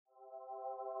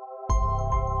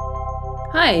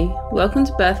Hi, welcome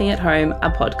to Birthing at Home,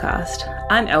 a podcast.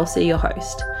 I'm Elsie, your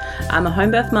host. I'm a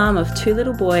homebirth mum of 2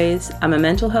 little boys, I'm a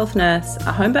mental health nurse,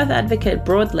 a homebirth advocate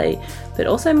broadly, but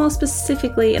also more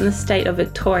specifically in the state of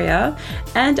Victoria,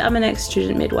 and I'm an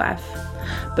ex-student midwife.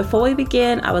 Before we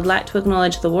begin, I would like to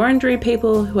acknowledge the Wurundjeri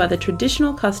people who are the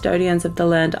traditional custodians of the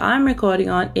land I'm recording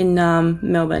on in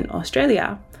Melbourne,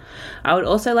 Australia. I would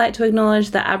also like to acknowledge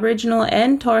that Aboriginal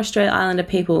and Torres Strait Islander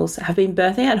peoples have been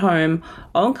birthing at home,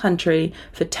 on country,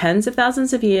 for tens of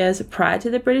thousands of years prior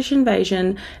to the British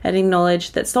invasion, and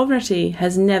acknowledge that sovereignty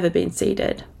has never been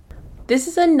ceded. This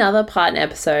is another partner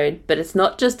episode, but it's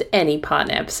not just any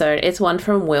partner episode, it's one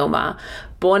from Wilmar.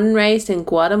 Born and raised in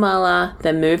Guatemala,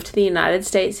 then moved to the United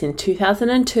States in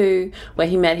 2002, where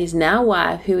he met his now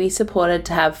wife, who he supported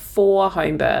to have 4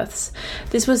 home births.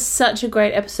 This was such a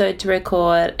great episode to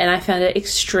record, and I found it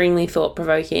extremely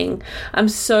thought-provoking. I'm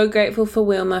so grateful for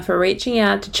Wilmar for reaching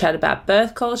out to chat about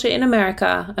birth culture in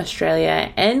America,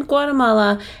 Australia, and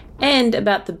Guatemala, and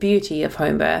about the beauty of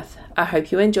home birth. I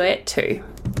hope you enjoy it too.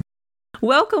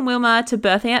 Welcome, Wilmar, to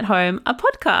Birthing at Home, a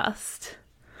podcast.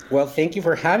 Well, thank you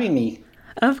for having me.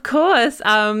 Of course.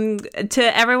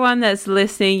 To everyone that's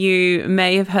listening, you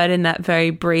may have heard in that very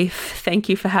brief thank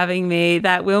you for having me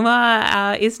that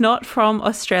Wilmar is not from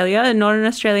Australia, not an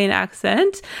Australian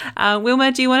accent.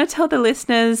 Wilmar, do you want to tell the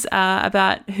listeners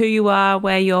about who you are,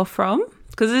 where you're from?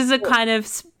 Because this is a kind of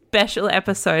special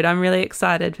episode. I'm really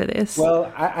excited for this.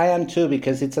 Well, I am too,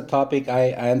 because it's a topic I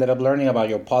ended up learning about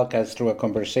your podcast through a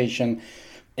conversation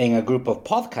in a group of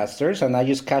podcasters, and I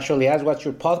just casually asked, what's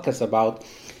your podcast about?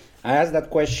 I asked that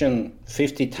question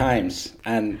 50 times,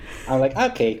 and I'm like,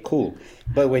 okay, cool.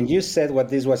 But when you said what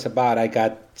this was about, I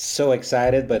got so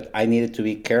excited, but I needed to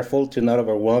be careful to not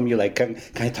overwhelm you. Like, can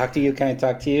I talk to you? Can I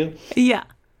talk to you? Yeah.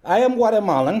 I am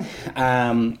Guatemalan.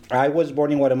 I was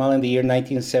born in Guatemala in the year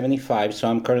 1975, so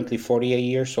I'm currently 48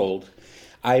 years old.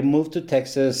 I moved to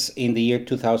Texas in the year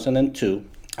 2002.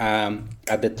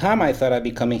 At the time, I thought I'd be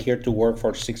coming here to work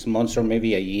for 6 months or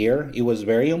maybe a year. It was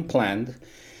very unplanned.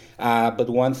 But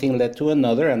one thing led to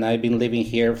another, and I've been living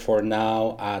here for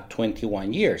now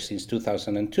 21 years, since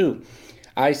 2002.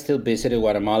 I still visited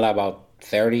Guatemala about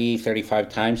 30, 35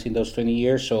 times in those 20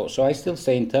 years, so I still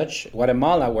stay in touch.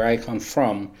 Guatemala, where I come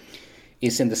from,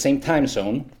 is in the same time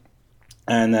zone,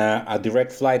 and a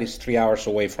direct flight is 3 hours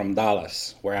away from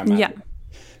Dallas, where I'm at. Yeah.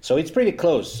 So it's pretty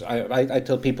close. I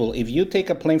tell people, if you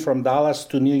take a plane from Dallas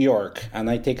to New York and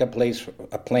I take a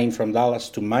plane from Dallas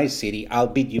to my city, I'll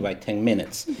beat you by 10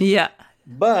 minutes. Yeah.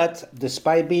 But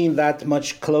despite being that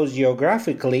much close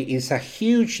geographically, it's a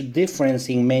huge difference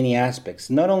in many aspects.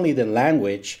 Not only the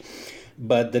language,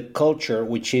 but the culture,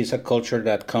 which is a culture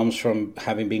that comes from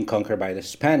having been conquered by the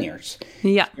Spaniards.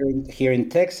 Yeah. Here in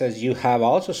Texas, you have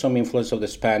also some influence of the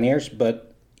Spaniards, but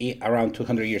around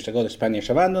 200 years ago, the Spaniards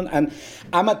abandoned. And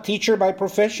I'm a teacher by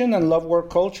profession and love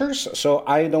work cultures, so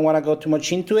I don't want to go too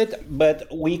much into it, but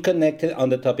we connected on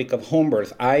the topic of home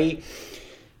birth. I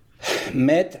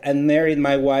met and married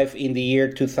my wife in the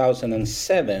year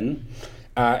 2007.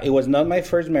 It was not my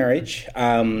first marriage,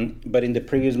 but in the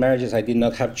previous marriages, I did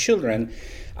not have children.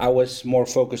 I was more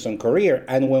focused on career.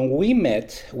 And when we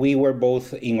met, we were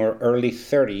both in our early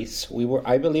 30s.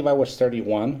 I believe I was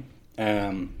 31.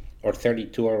 Or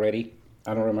 32 already.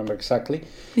 I don't remember exactly.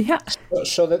 Yeah.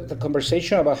 So the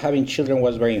conversation about having children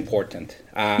was very important.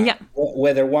 Yeah.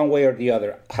 Whether one way or the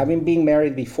other. Having been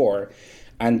married before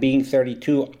and being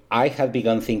 32, I had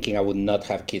begun thinking I would not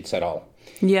have kids at all.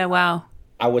 Yeah, wow.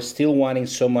 I was still wanting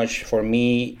so much for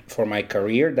me, for my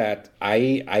career, that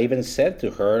I even said to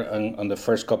her on the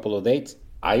first couple of dates,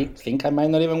 I think I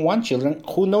might not even want children.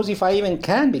 Who knows if I even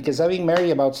can, because I've been married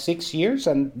about 6 years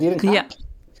and didn't have kids.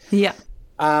 Yeah.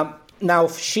 Now,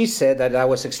 she said that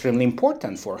was extremely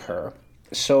important for her.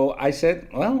 So I said,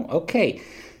 well, okay.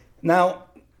 Now,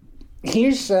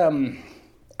 here's,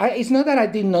 it's not that I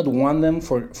did not want them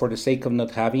for the sake of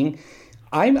not having.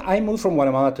 I moved from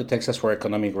Guatemala to Texas for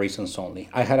economic reasons only.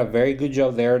 I had a very good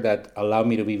job there that allowed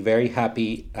me to be very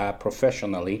happy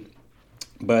professionally,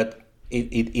 but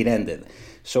it ended.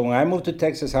 So when I moved to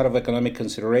Texas out of economic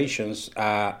considerations,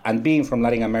 and being from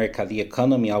Latin America, the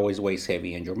economy always weighs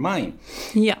heavy in your mind.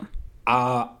 Yeah.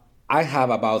 I have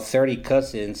about 30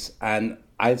 cousins, and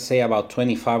I'd say about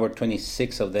 25 or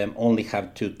 26 of them only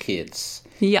have 2 kids.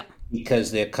 Yeah.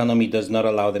 Because the economy does not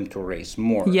allow them to raise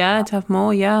more. Yeah, to have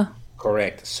more, yeah.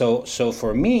 Correct. So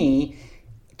for me,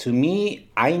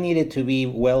 I needed to be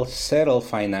well settled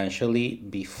financially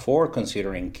before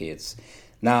considering kids.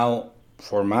 Now,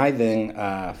 for my then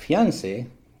fiance,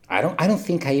 I don't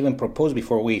think I even proposed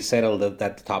before we settled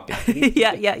that topic.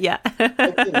 Yeah.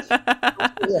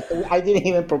 I didn't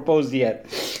even propose yet.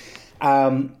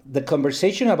 the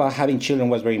conversation about having children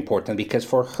was very important because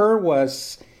for her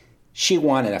she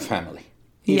wanted a family.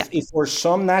 If for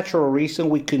some natural reason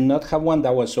we could not have one,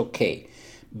 that was okay.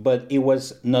 But it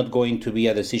was not going to be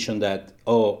a decision that,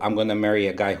 I'm going to marry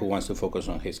a guy who wants to focus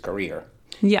on his career.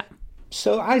 Yeah.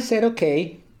 So I said,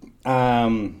 okay,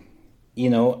 more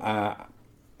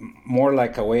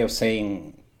like a way of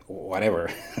saying whatever.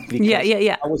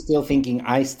 Yeah. I was still thinking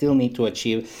I still need to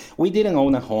achieve. We didn't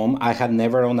own a home. I had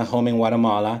never owned a home in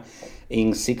Guatemala.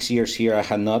 In 6 years here, I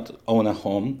had not owned a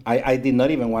home. I did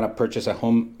not even want to purchase a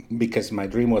home because my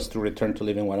dream was to return to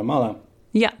live in Guatemala.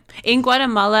 Yeah. In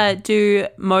Guatemala, do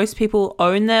most people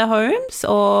own their homes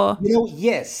or?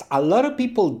 Yes, a lot of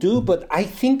people do, but I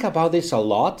think about this a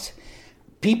lot.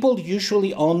 People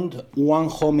usually own one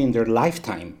home in their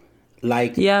lifetime.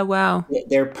 Wow.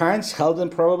 Their parents help them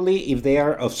probably if they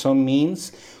are of some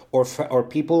means, or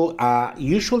people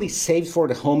usually save for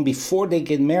the home before they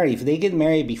get married. If they get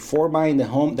married before buying the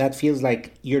home, that feels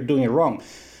like you're doing it wrong.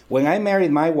 When I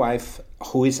married my wife,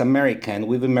 who is American,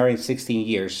 we've been married 16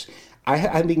 years.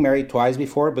 I've been married twice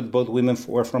before, but both women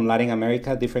were from Latin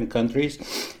America, different countries.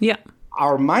 Yeah.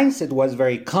 Our mindset was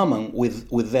very common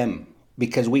with them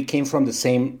because we came from the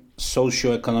same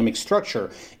socioeconomic structure.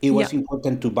 It was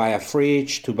important to buy a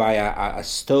fridge, to buy a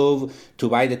stove, to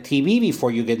buy the TV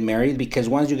before you get married, because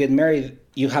once you get married,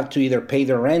 you have to either pay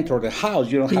the rent or the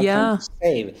house. You don't have time to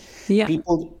save. Yeah.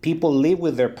 People live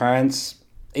with their parents.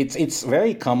 It's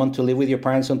very common to live with your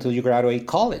parents until you graduate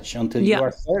college, until you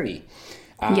are 30.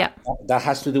 That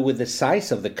has to do with the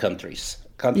size of the countries.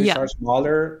 Countries are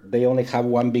smaller. They only have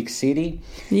one big city.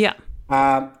 Yeah.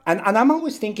 And I'm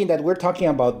always thinking that we're talking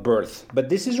about birth, but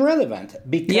this is relevant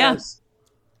because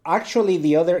actually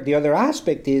the other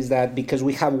aspect is that because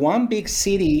we have one big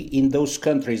city in those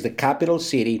countries, the capital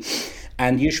city,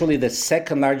 and usually the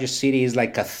second largest city is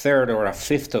like a third or a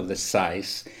fifth of the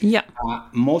size. Yeah.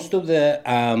 Most of the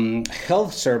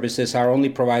health services are only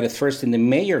provided first in the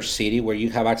major city where you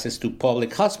have access to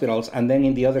public hospitals, and then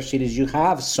in the other cities you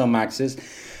have some access,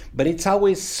 but it's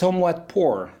always somewhat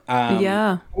poor.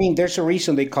 I mean, there's a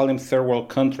reason they call them third world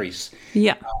countries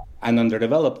and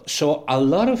underdeveloped. So a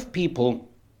lot of people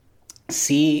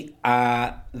see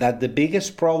that the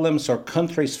biggest problems our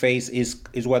countries face is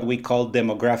what we call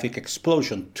demographic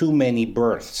explosion, too many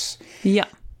births. Yeah.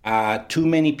 Too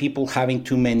many people having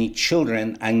too many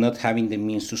children and not having the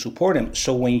means to support them.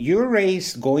 So when you're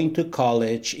raised going to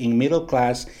college in middle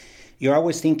class, you're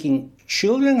always thinking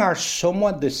children are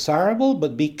somewhat desirable,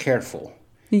 but be careful.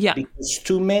 Yeah. Because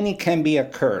too many can be a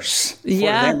curse for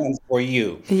them and for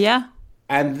you. Yeah.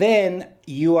 And then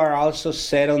you are also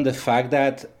set on the fact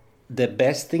that the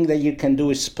best thing that you can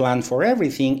do is plan for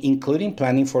everything, including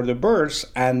planning for the births.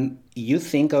 And you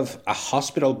think of a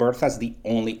hospital birth as the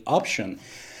only option.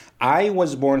 I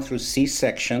was born through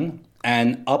C-section,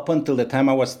 and up until the time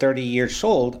I was 30 years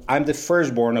old, I'm the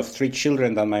firstborn of 3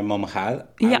 children that my mom had.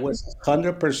 Yeah. I was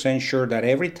 100% sure that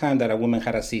every time that a woman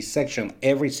had a C-section,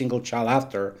 every single child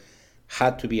after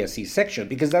had to be a C-section,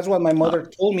 because that's what my mother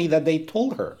told me that they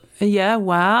told her. Yeah,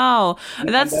 wow.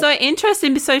 That's so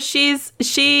interesting. So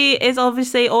she is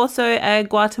obviously also a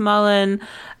Guatemalan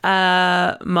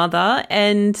mother,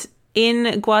 and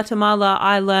in Guatemala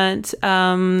I learnt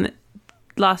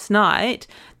last night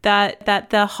that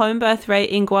the home birth rate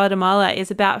in Guatemala is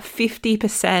about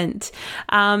 50%.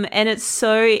 And it's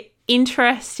so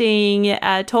interesting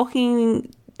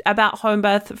talking about home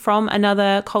birth from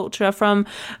another culture, from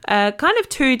kind of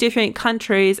 2 different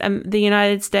countries, the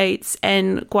United States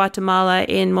and Guatemala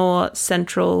in more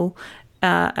Central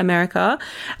America,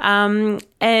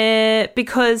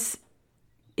 because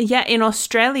in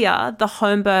Australia, the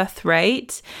home birth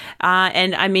rate,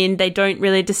 and I mean, they don't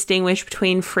really distinguish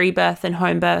between free birth and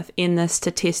home birth in the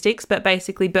statistics, but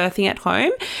basically birthing at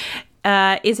home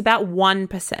is about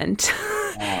 1%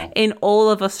 in all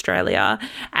of Australia.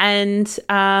 And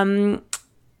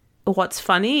what's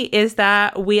funny is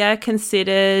that we are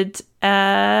considered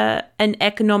an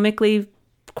economically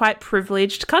quite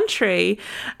privileged country,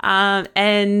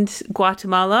 and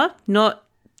Guatemala, not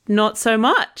so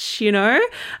much,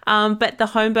 but the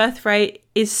home birth rate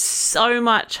is so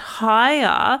much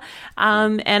higher.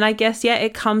 And I guess,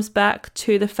 it comes back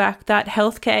to the fact that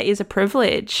healthcare is a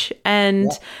privilege,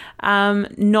 and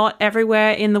not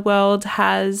everywhere in the world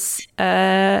has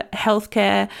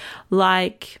healthcare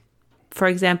like, for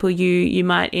example, you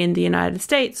might in the United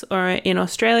States or in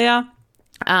Australia.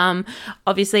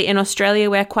 Obviously in Australia,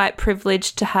 we're quite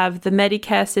privileged to have the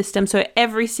Medicare system. So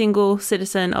every single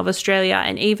citizen of Australia,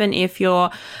 and even if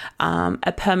you're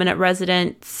a permanent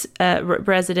resident,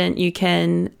 you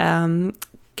can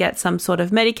get some sort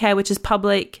of Medicare, which is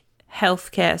public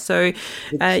healthcare. So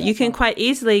you can quite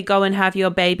easily go and have your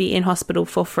baby in hospital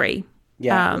for free.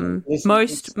 Yeah,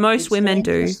 most women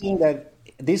do. That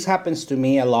this happens to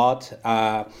me a lot.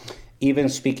 Even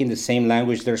speaking the same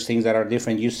language, there's things that are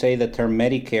different. You say the term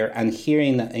Medicare, and here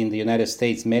in the United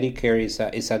States, Medicare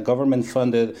is a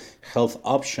government-funded health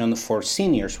option for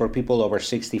seniors, for people over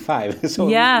 65. So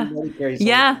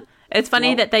it's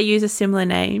funny that they use a similar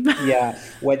name. Yeah,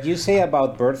 what you say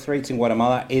about birth rates in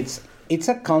Guatemala, it's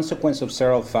a consequence of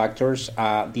several factors.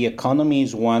 The economy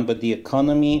is one, but the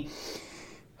economy,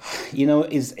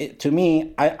 to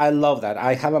me, I love that.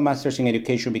 I have a master's in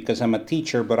education because I'm a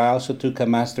teacher, but I also took a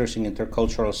master's in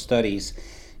intercultural studies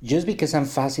just because I'm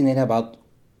fascinated about,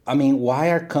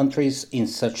 why are countries in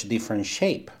such different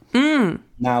shape?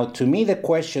 Now, to me, the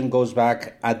question goes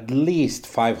back at least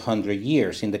 500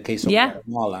 years in the case of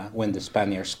Guatemala, when the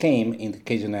Spaniards came. In the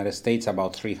case of the United States,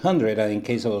 about 300, and in the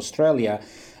case of Australia,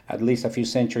 at least a few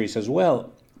centuries as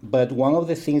well. But one of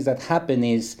the things that happened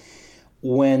is,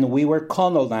 when we were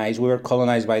colonized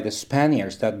by the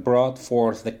Spaniards that brought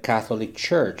forth the Catholic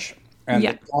Church. And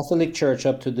the Catholic Church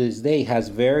up to this day has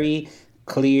very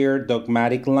clear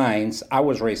dogmatic lines. I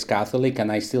was raised Catholic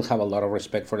and I still have a lot of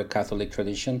respect for the Catholic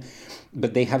tradition,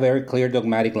 but they have very clear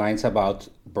dogmatic lines about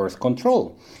birth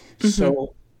control. Mm-hmm.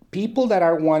 So people that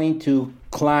are wanting to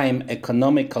climb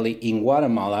economically in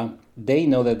Guatemala, they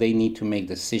know that they need to make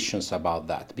decisions about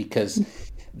that because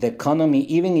the economy,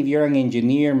 even if you're an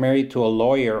engineer married to a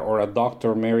lawyer or a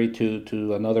doctor married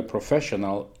to another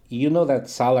professional, you know that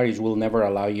salaries will never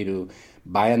allow you to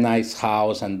buy a nice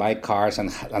house and buy cars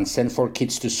and send 4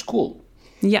 kids to school.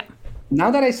 Yeah. Now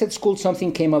that I said school,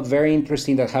 something came up very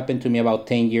interesting that happened to me about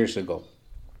 10 years ago.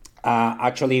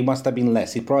 Actually, it must have been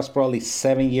less. It was probably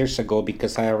 7 years ago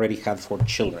because I already had 4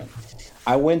 children.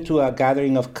 I went to a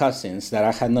gathering of cousins that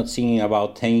I had not seen in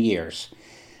about 10 years.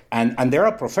 And they're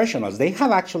all professionals. They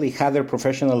have actually had their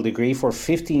professional degree for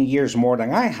 15 years more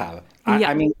than I have.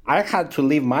 I had to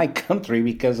leave my country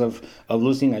because of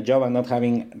losing a job and not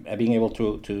being able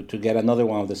to get another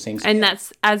one of the same skills. And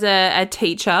that's as a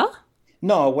teacher?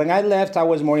 No, when I left, I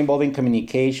was more involved in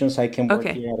communications. I came work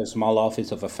here at a small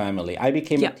office of a family. I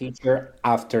became a teacher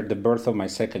after the birth of my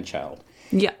second child.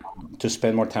 Yeah. To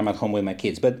spend more time at home with my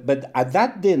kids. But at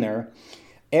that dinner,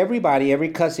 every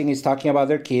cousin is talking about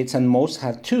their kids, and most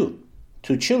have two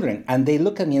children. And they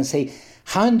look at me and say,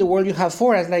 how in the world you have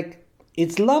 4? I was like,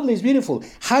 it's lovely, it's beautiful.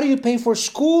 How do you pay for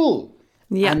school?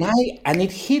 Yeah. And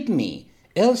it hit me.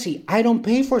 Elsie, I don't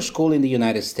pay for school in the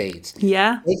United States.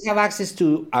 Yeah. They have access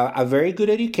to a very good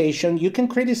education. You can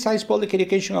criticize public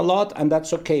education a lot, and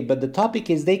that's okay. But the topic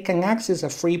is they can access a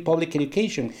free public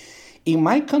education. In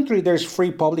my country, there's free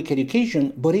public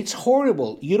education, but it's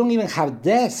horrible. You don't even have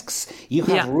desks. You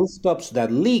have rooftops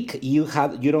that leak. You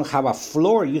don't have a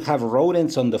floor. You have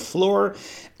rodents on the floor.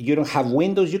 You don't have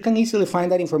windows. You can easily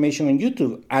find that information on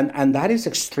YouTube. And that is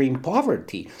extreme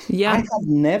poverty. Yeah. I have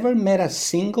never met a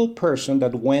single person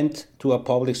that went to a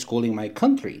public school in my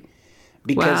country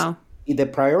because the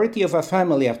priority of a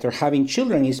family after having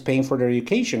children is paying for their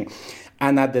education.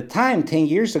 And at the time, 10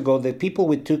 years ago, the people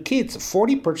with 2 kids,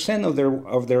 40%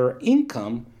 of their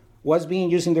income was being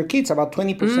used in their kids, about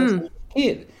 20% for the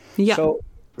kid. Yeah. So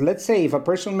let's say if a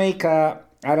person make a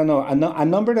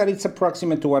number that is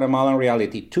approximate to Guatemalan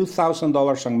reality,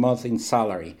 $2,000 a month in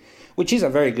salary, which is a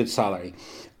very good salary.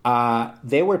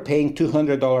 They were paying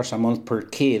 $200 a month per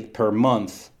kid per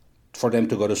month for them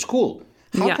to go to school.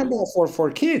 How can they afford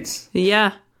 4 kids?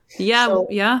 Yeah.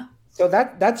 So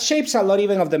that shapes a lot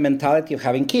even of the mentality of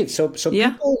having kids. So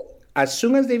people, as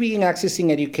soon as they begin accessing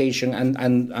education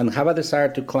and have a desire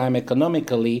to climb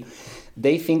economically,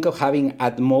 they think of having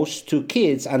at most 2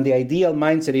 kids. And the ideal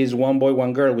mindset is 1 boy,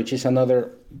 1 girl, which is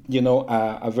another,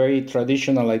 a very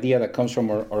traditional idea that comes from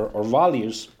our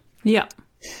values. Yeah.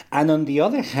 And on the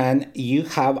other hand, you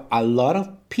have a lot of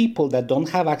people that don't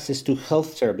have access to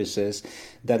health services,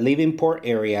 that live in poor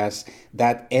areas,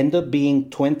 that end up being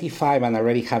 25 and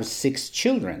already have 6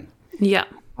 children. Yeah.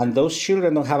 And those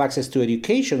children don't have access to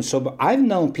education. So I've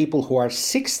known people who are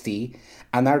 60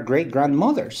 and are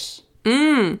great-grandmothers.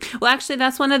 Well, actually,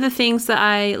 that's one of the things that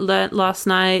I learned last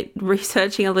night,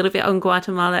 researching a little bit on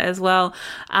Guatemala as well,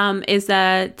 is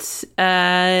that, so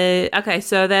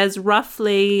there's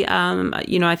roughly,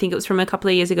 I think it was from a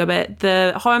couple of years ago, but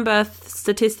the home birth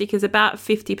statistic is about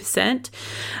 50%.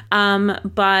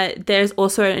 But there's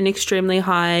also an extremely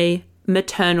high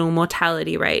maternal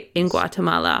mortality rate in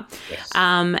Guatemala. Yes.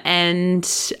 And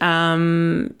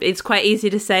it's quite easy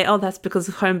to say, oh, that's because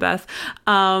of home birth.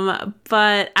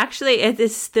 But actually, it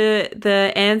is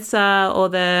the answer or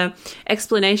the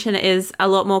explanation is a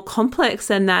lot more complex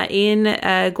than that. In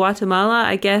Guatemala,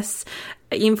 I guess,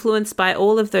 influenced by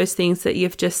all of those things that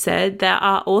you've just said, there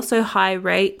are also high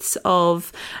rates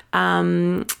of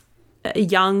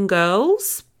young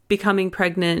girls becoming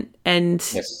pregnant, and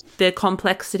Yes. the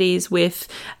complexities with,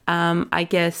 I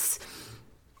guess,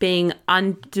 being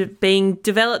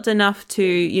developed enough to,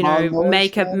 you know,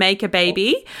 make a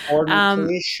baby, or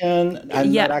nutrition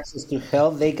and not access to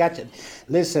health. They got it.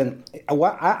 Listen,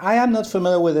 I am not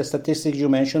familiar with the statistics you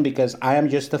mentioned because I am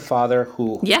just a father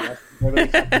who. Yeah.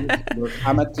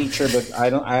 I'm a teacher, but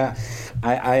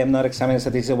I am not examining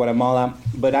statistics in Guatemala.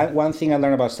 But one thing I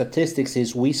learned about statistics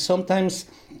is we sometimes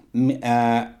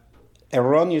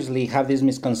erroneously have this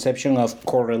misconception of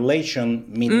correlation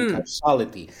meaning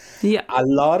causality. Yeah. A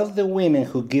lot of the women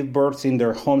who give birth in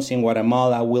their homes in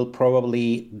Guatemala will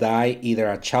probably die either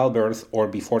at childbirth or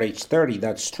before age 30.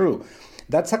 That's true.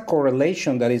 That's a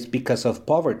correlation that is because of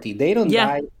poverty. They don't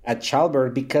die at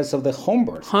childbirth because of the home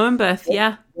birth. Home birth,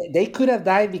 They could have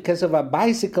died because of a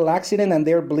bicycle accident and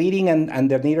they're bleeding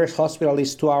and their nearest hospital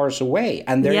is 2 hours away.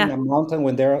 And they're in a mountain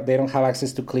when they don't have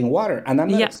access to clean water. And I'm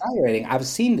not exaggerating. I've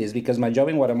seen this because my job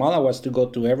in Guatemala was to go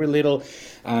to every little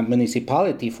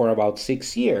municipality for about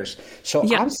 6 years. So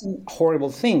I've seen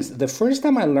horrible things. The first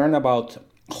time I learned about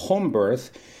home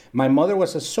birth, my mother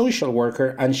was a social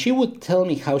worker and she would tell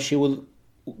me how she would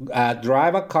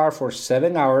drive a car for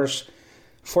 7 hours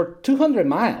for 200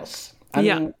 miles. I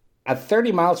mean, at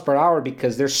 30 miles per hour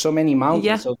because there's so many mountains.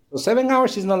 Yeah. So 7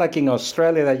 hours is not like in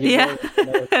Australia that you go,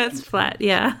 it's flat,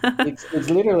 it's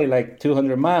literally like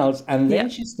 200 miles. And then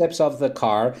she steps off the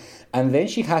car and then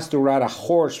she has to ride a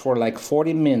horse for like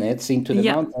 40 minutes into the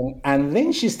mountain. And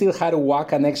then she still had to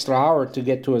walk an extra hour to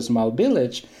get to a small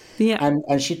village. Yeah.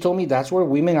 And she told me that's where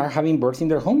women are having birth in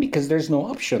their home because there's no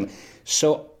option.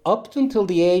 So up until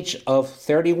the age of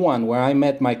 31, where I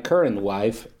met my current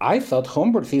wife, I thought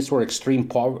home births were extreme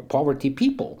poverty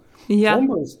people. Yeah. Home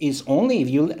birth is only if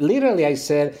you, literally I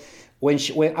said, when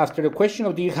after the question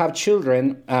of do you have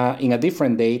children in a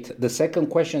different date, the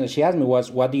second question that she asked me was,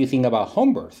 what do you think about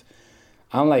home birth?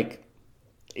 I'm like,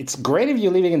 it's great if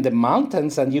you're living in the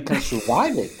mountains and you can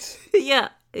survive it. Yeah.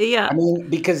 I mean,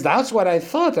 because that's what I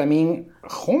thought. I mean,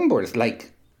 home birth,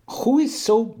 like, who is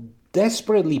so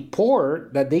desperately poor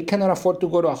that they cannot afford to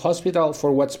go to a hospital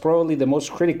for what's probably the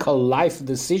most critical life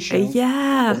decision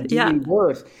of giving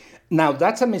birth? Now,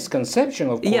 that's a misconception,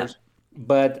 of course,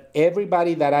 but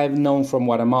everybody that I've known from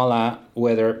Guatemala,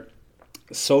 whether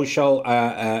social,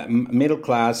 middle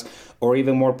class, or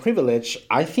even more privileged,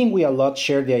 I think we a lot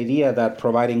share the idea that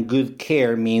providing good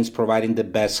care means providing the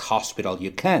best hospital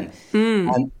you can.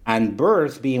 And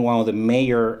birth being one of the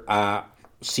major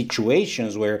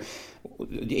situations where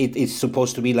it's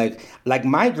supposed to be like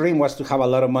my dream was to have a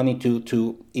lot of money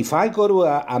to if I go to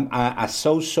a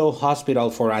so-so hospital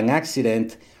for an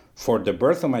accident for the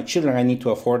birth of my children, I need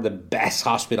to afford the best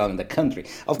hospital in the country.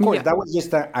 Of course, that was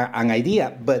just an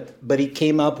idea, but it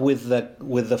came up with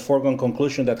the foregone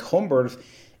conclusion that home birth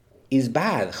is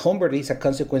bad. Home birth is a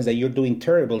consequence that you're doing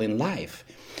terrible in life.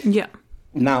 Yeah.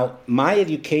 Now, my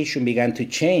education began to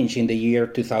change in the year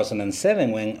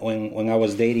 2007 when I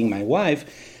was dating my wife.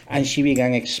 And she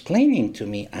began explaining to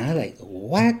me, and I'm like,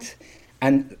 what?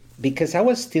 And because I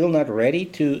was still not ready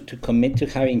to commit to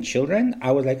having children,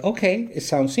 I was like, okay, it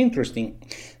sounds interesting.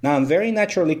 Now, I'm very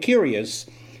naturally curious,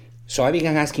 so I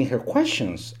began asking her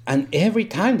questions. And every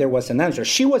time there was an answer.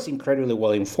 She was incredibly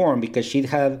well informed because she'd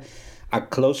had a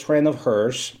close friend of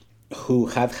hers who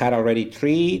had already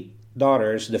 3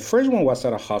 daughters. The first one was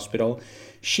at a hospital.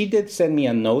 She did send me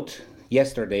a note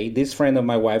yesterday. This friend of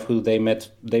my wife, who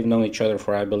they've known each other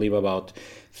for, I believe, about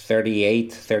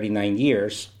 38, 39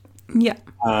 years. Yeah.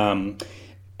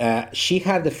 She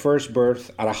had the first birth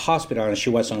at a hospital and she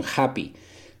was unhappy.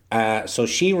 So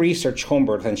she researched home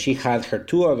birth and she had her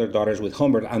 2 other daughters with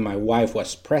home birth and my wife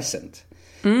was present.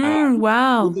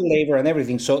 Wow. With the labor and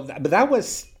everything. But that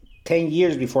was 10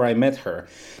 years before I met her.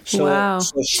 Wow.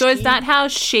 So is that how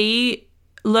she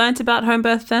learned about home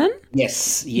birth then?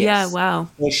 Yes. Yeah, wow.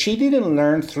 Well, she didn't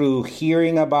learn through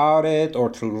hearing about it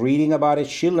or through reading about it.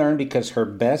 She learned because her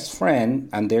best friend,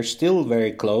 and they're still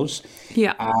very close,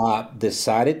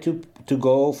 decided to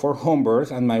go for home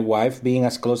birth, and my wife, being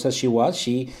as close as she was,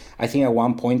 I think at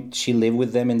one point she lived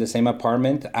with them in the same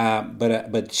apartment,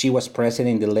 but she was present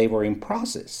in the laboring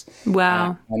process.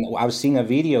 Wow. And I was seeing a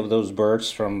video of those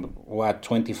births from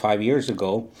 25 years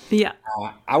ago. Yeah.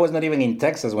 I was not even in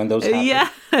Texas when those happened. Yeah.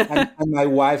 and my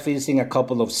wife is in a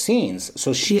couple of scenes,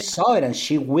 so she saw it and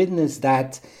she witnessed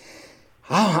that.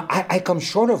 I come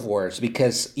short of words,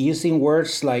 because using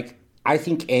words like, I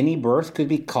think any birth could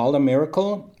be called a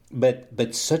miracle,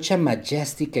 but such a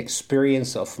majestic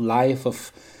experience of life,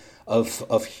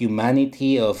 of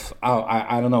humanity,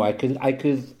 I don't know. I could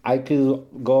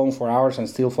go on for hours and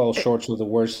still fall short of the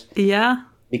words. Yeah.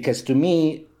 Because to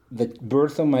me, the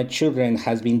birth of my children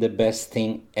has been the best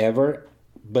thing ever,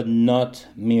 but not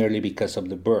merely because of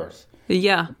the birth.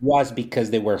 Yeah. It was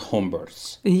because they were home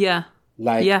births. Yeah.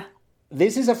 Yeah.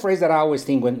 This is a phrase that I always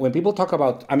think when people talk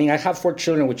about, I mean, I have 4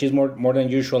 children, which is more than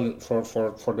usual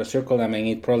for the circle. I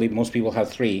mean, probably most people have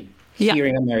 3. Yeah. Here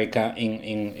in America,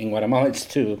 in Guatemala, it's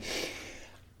 2.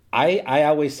 I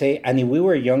always say, and if we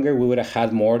were younger, we would have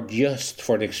had more just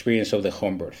for the experience of the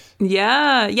home birth.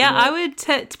 Yeah, I would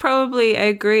probably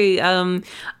agree. I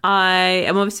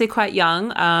am obviously quite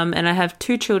young, and I have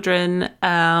 2 children,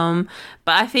 but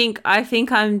I think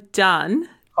I'm done.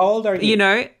 How old are you? You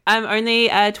know, I'm only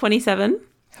 27.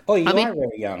 Oh, you are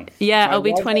very young. Yeah, I'll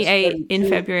be 28 in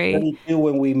February. 32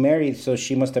 when we married, so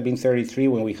she must have been 33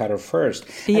 when we had her first.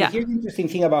 And here's the interesting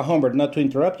thing about home birth, not to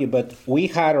interrupt you, but we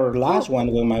had our last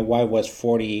one when my wife was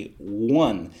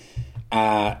 41.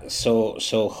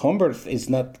 So home birth is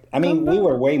not, I mean, we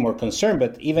were way more concerned,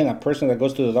 but even a person that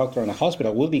goes to the doctor in a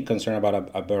hospital will be concerned about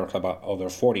a birth about over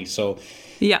 40. So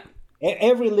yeah.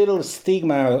 Every little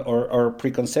stigma or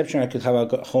preconception I could have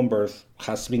about home birth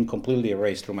has been completely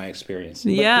erased through my experience.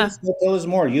 But please tell us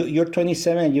more. You're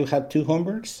 27 and you had 2 home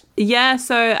births? Yeah,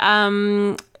 so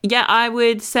I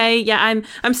would say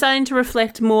I'm starting to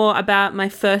reflect more about my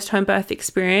first home birth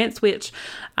experience, which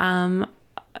I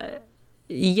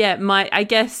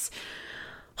guess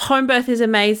home birth is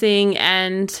amazing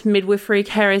and midwifery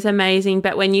care is amazing,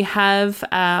 but when you have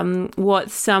what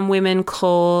some women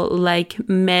call like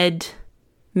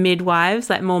midwives,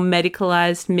 like more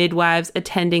medicalized midwives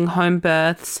attending home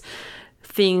births,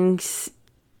 things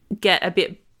get a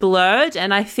bit blurred.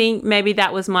 And I think maybe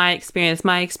that was my experience.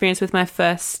 My experience with my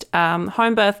first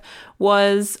home birth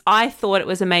was, I thought it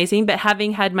was amazing, but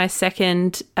having had my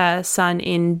second son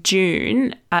in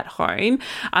June at home,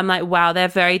 I'm like, wow, they're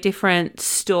very different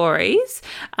stories.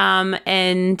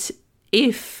 And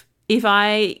if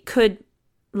I could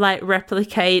like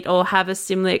replicate or have a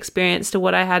similar experience to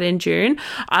what I had in June,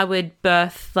 I would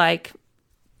birth like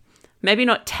maybe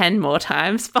not 10 more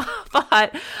times,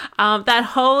 but that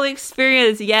whole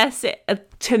experience, yes,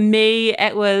 to me,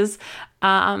 it was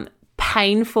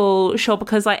painful, sure,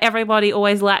 because like everybody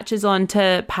always latches on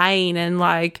to pain and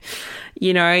like,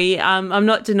 you know, I'm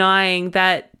not denying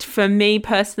that for me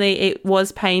personally, it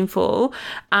was painful.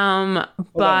 But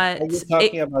are you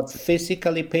talking about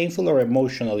physically painful or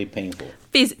emotionally painful?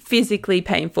 Physically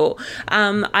painful.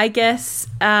 I guess.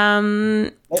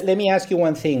 Let me ask you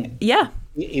one thing. Yeah.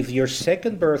 If your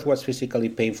second birth was physically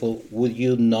painful, would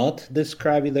you not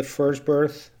describe the first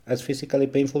birth as physically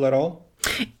painful at all?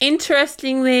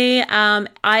 Interestingly,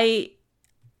 it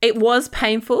was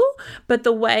painful, but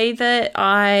the way that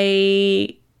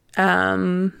I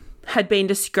had been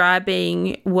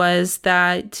describing was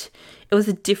that it was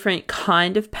a different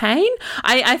kind of pain.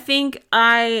 I think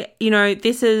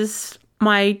this is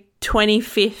my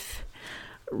 25th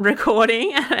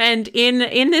recording, and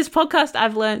in this podcast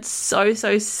I've learned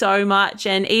so much,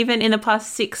 and even in the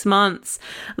past 6 months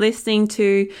listening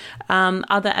to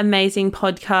other amazing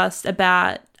podcasts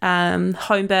about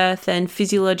home birth and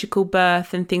physiological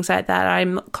birth and things like that,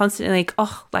 I'm constantly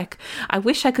like, I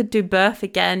wish I could do birth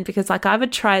again, because like I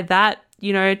would try that,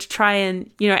 to try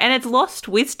and, and it's lost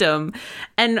wisdom.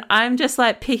 And I'm just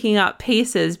like picking up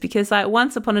pieces, because like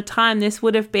once upon a time this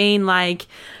would have been like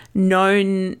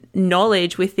known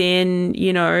knowledge within,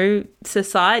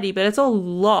 society, but it's all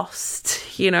lost,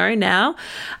 now.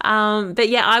 But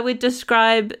yeah, I would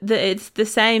describe that it's the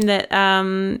same, that,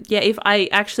 if I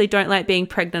actually don't like being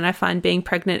pregnant, I find being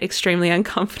pregnant extremely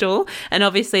uncomfortable. And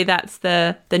obviously that's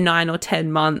the 9 or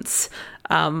 10 months.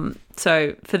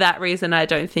 So for that reason, I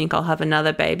don't think I'll have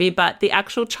another baby, but the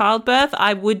actual childbirth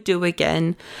I would do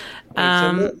again.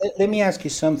 So let me ask you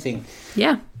something.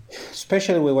 Yeah.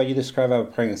 Especially with what you describe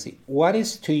about pregnancy, what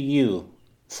is to you,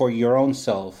 for your own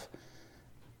self,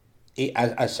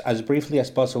 as briefly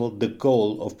as possible, the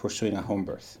goal of pursuing a home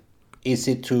birth? Is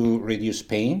it to reduce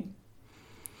pain?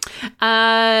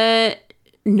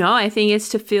 No, I think it's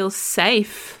to feel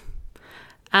safe.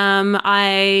 I'm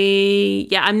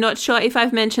not sure if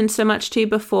I've mentioned so much to you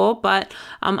before, but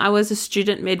I was a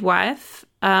student midwife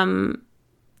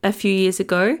a few years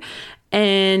ago,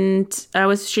 and I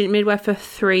was a student midwife for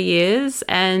 3 years,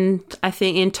 and I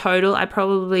think in total I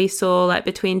probably saw like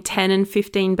between 10 and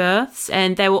 15 births,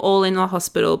 and they were all in the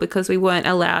hospital because we weren't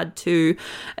allowed to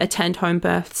attend home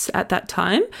births at that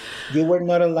time. You were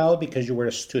not allowed because you were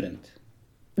a student?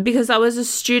 Because I was a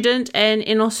student, and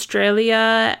in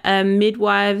Australia,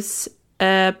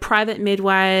 private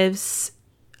midwives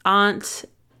aren't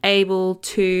able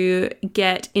to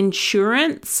get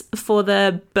insurance for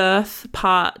the birth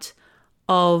part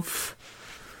of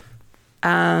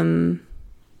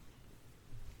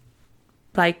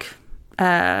like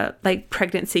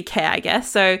pregnancy care, I guess.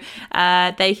 So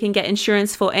they can get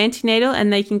insurance for antenatal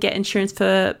and they can get insurance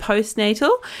for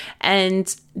postnatal,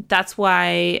 and that's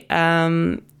why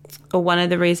one of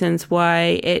the reasons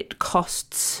why it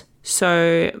costs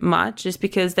so much is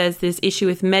because there's this issue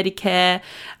with Medicare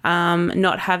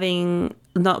not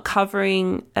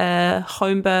covering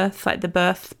home birth, like the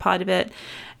birth part of it,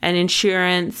 and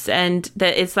insurance, and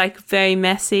that it's like very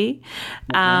messy.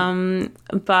 But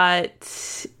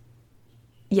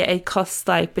yeah, it costs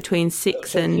like between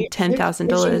 $6,000 and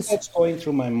 $10,000. That's going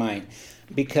through my mind,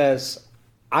 because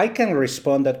I can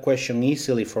respond that question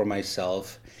easily for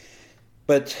myself.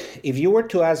 But if you were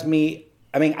to ask me,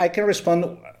 I mean, I can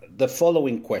respond the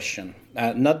following question,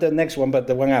 not the next one, but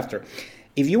the one after.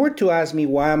 If you were to ask me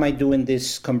why am I doing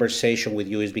this conversation with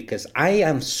you, is because I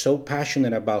am so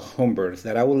passionate about home birth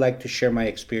that I would like to share my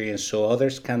experience so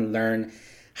others can learn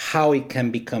how it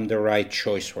can become the right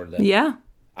choice for them. Yeah.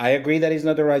 I agree that it's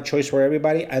not the right choice for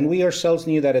everybody, and we ourselves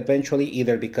knew that eventually,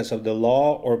 either because of the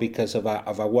law or because of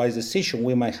a wise decision,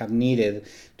 we might have needed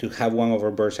to have one of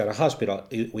our births at a hospital.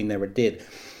 We never did.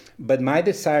 But my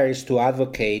desire is to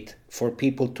advocate for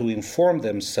people to inform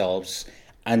themselves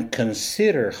and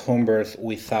consider home birth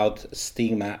without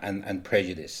stigma and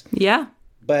prejudice. Yeah.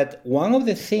 But one of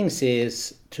the things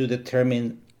is to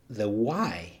determine the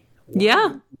why.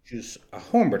 Yeah. Choose a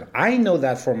home birth. I know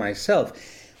that for myself.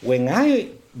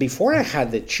 Before I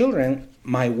had the children,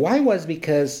 my why was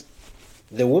because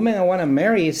the woman I want to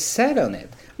marry is set on it.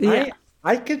 Yeah.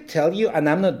 I could tell you, and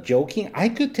I'm not joking, I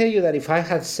could tell you that if I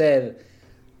had said,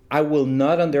 I will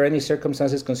not under any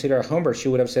circumstances consider a home birth, she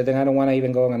would have said, then I don't want to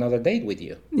even go on another date with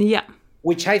you. Yeah.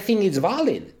 Which I think is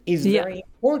valid. It's very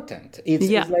important. It's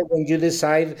like when you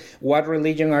decide what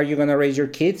religion are you going to raise your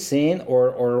kids in,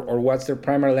 or what's their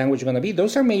primary language going to be.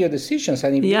 Those are major decisions.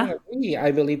 And if you don't agree,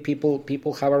 I believe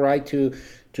people have a right to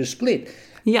split.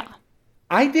 Yeah.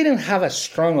 I didn't have a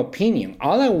strong opinion.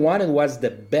 All I wanted was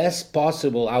the best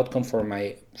possible outcome for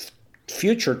my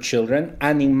future children.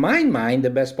 And in my mind, the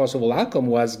best possible outcome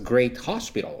was great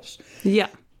hospitals. Yeah.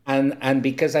 And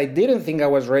because I didn't think I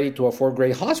was ready to afford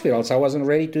great hospitals, I wasn't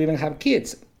ready to even have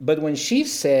kids. But when she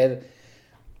said,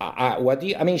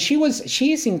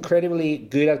 she is incredibly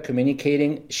good at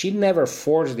communicating. She never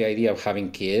forced the idea of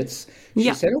having kids.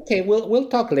 She said, okay, we'll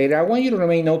talk later. I want you to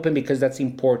remain open because that's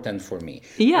important for me.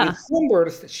 Yeah. With home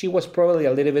birth, she was probably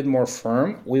a little bit more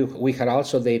firm. We had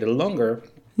also dated longer.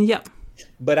 Yeah.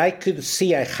 But I could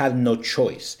see I had no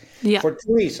choice. Yeah. For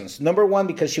two reasons. Number one,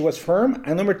 because she was firm.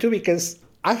 And number two, because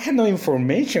I had no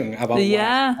information about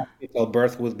why hospital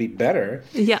birth would be better.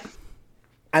 Yeah.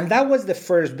 And that was the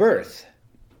first birth.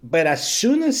 But as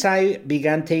soon as I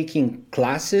began taking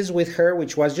classes with her,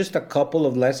 which was just a couple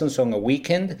of lessons on a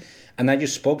weekend, and I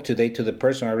just spoke today to the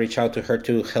person, I reached out to her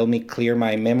to help me clear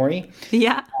my memory.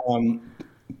 Yeah.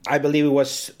 I believe it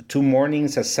was 2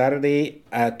 mornings, a Saturday,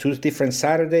 2 different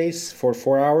Saturdays for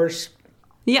 4 hours.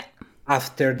 Yeah.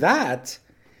 After that,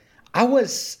 I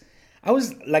was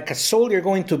like a soldier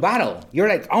going to battle. You're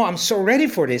like, oh, I'm so ready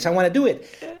for this. I want to do it.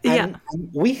 And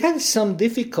we had some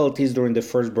difficulties during the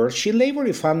first birth. She labored,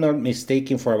 if I'm not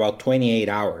mistaken, for about 28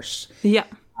 hours. Yeah.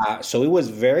 So it was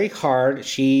very hard.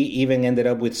 She even ended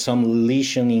up with some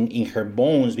lesion in her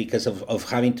bones because of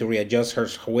having to readjust her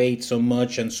weight so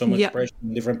much and so much pressure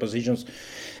in different positions.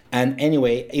 And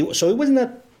anyway, so it was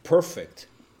not perfect.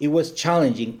 It was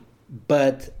challenging.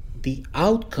 But the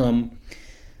outcome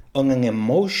on an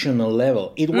emotional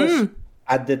level, it was,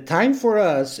 at the time for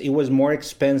us, it was more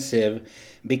expensive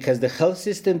because the health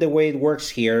system, the way it works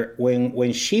here,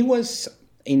 when she was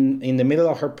in the middle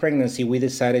of her pregnancy, we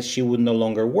decided she would no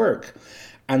longer work.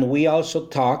 And we also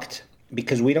talked,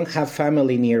 because we don't have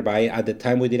family nearby. At the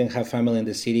time, we didn't have family in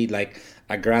the city, like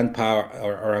a grandpa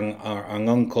or an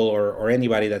uncle or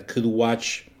anybody that could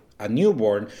watch a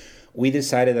newborn. We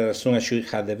decided that as soon as she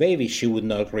had the baby, she would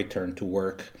not return to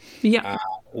work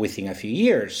within a few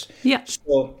years. Yeah.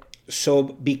 So So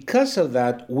because of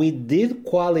that, we did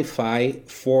qualify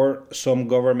for some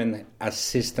government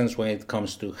assistance when it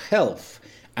comes to health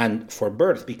and for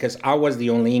birth, because I was the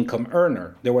only income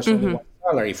earner. There was only one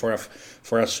salary for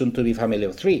a soon-to-be family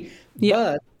of three.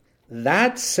 Yeah. But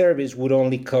that service would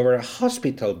only cover a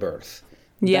hospital birth.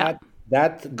 Yeah.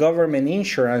 That government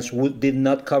insurance did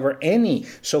not cover any.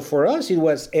 So for us, it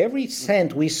was every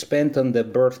cent we spent on the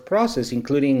birth process,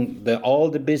 including all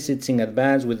the visits in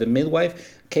advance with the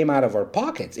midwife, came out of our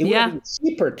pockets. It would have been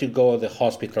cheaper to go to the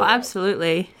hospital. Oh,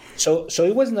 absolutely. So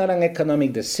it was not an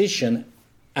economic decision.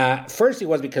 First, it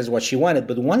was because of what she wanted.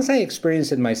 But once I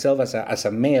experienced it myself as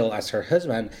a male, as her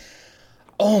husband,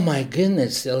 oh my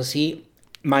goodness, Elsie.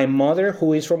 My mother,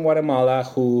 who is from Guatemala,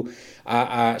 who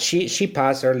she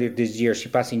passed earlier this year. She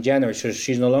passed in January, so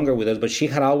she's no longer with us. But she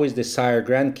had always desired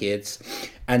grandkids,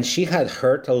 and she had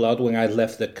hurt a lot when I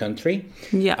left the country.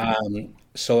 Yeah.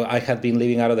 So I had been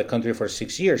living out of the country for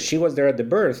 6 years. She was there at the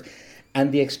birth.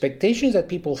 And the expectations that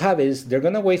people have is they're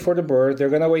going to wait for the birth. They're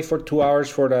going to wait for 2 hours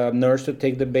for the nurse to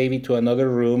take the baby to another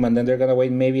room. And then they're going to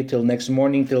wait maybe till next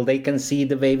morning till they can see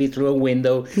the baby through a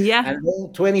window. Yeah. And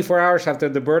then 24 hours after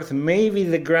the birth, maybe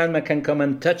the grandma can come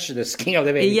and touch the skin of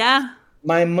the baby. Yeah.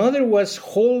 My mother was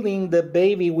holding the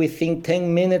baby within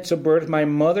 10 minutes of birth. My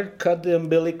mother cut the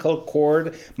umbilical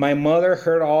cord. My mother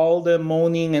heard all the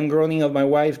moaning and groaning of my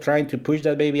wife trying to push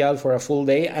that baby out for a full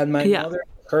day. And my mother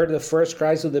heard the first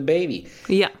cries of the baby.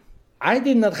 Yeah. I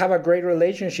did not have a great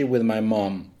relationship with my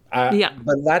mom.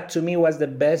 But that to me was the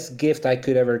best gift I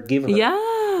could ever give her.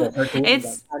 Yeah. For her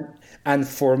and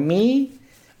for me,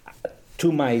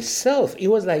 to myself, it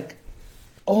was like,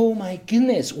 oh my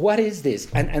goodness, what is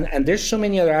this? And there's so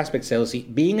many other aspects, Elsie.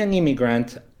 Being an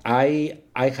immigrant, I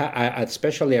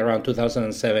especially around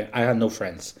 2007, I had no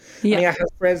friends. Yeah. I mean, I had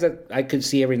friends that I could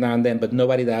see every now and then, but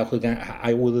nobody that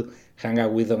I would hang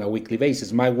out with on a weekly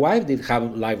basis. My wife did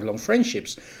have lifelong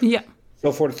friendships. Yeah.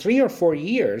 So for 3 or 4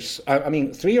 years,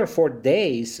 3 or 4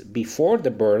 days before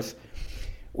the birth,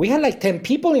 we had like 10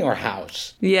 people in our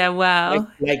house. Yeah, wow.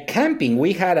 Like camping.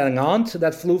 We had an aunt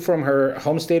that flew from her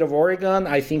home state of Oregon.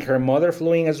 I think her mother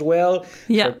flew in as well.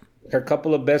 Yeah. Her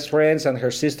couple of best friends and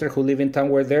her sister who live in town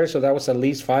were there. So that was at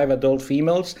least 5 adult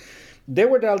females. They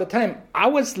were there all the time. I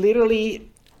was literally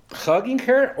hugging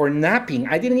her or napping.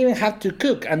 I didn't even have to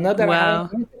cook. And not that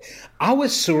I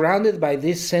was surrounded by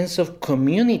this sense of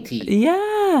community.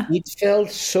 Yeah. It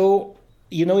felt so,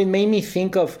 it made me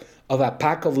think of a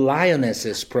pack of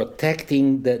lionesses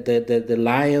protecting the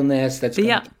lioness that's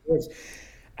going to birth.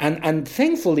 And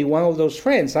thankfully, one of those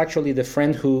friends, actually the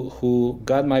friend who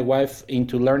got my wife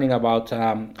into learning about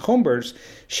Homebirths,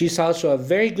 she's also a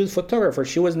very good photographer.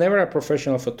 She was never a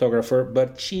professional photographer,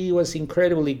 but she was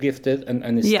incredibly gifted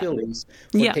and still is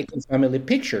for taking family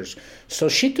pictures. So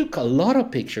she took a lot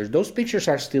of pictures. Those pictures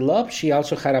are still up. She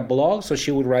also had a blog, so she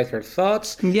would write her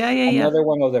thoughts. Another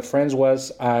one of the friends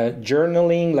was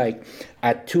journaling, like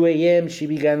at 2 a.m., she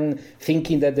began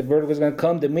thinking that the birth was going to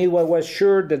come. The midwife was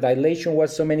sure the dilation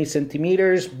was so many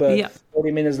centimeters, but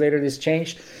 40 minutes later, this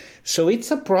changed. So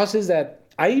it's a process that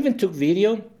I even took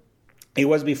video. It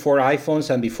was before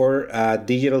iPhones and before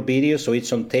digital video, so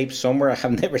it's on tape somewhere. I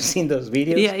have never seen those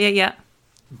videos. Yeah.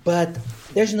 But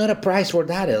there's not a price for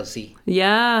that, Elsie.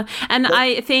 Yeah. And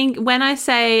I think when I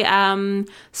say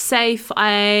safe,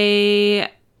 like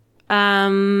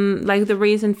the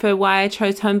reason for why I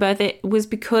chose home birth, it was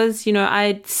because,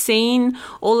 I'd seen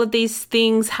all of these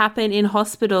things happen in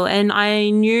hospital, and I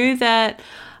knew that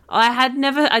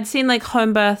I'd seen like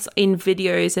home births in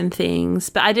videos and things,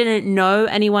 but I didn't know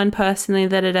anyone personally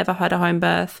that had ever had a home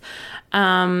birth.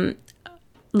 I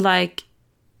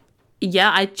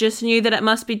just knew that it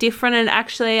must be different. And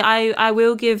actually, I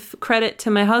will give credit to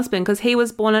my husband because he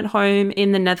was born at home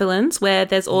in the Netherlands, where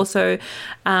there's also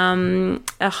a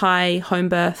high home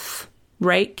birth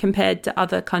rate compared to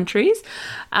other countries.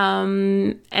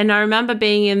 And I remember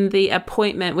being in the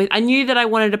appointment I knew that I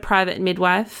wanted a private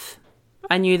midwife.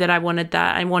 I knew that I wanted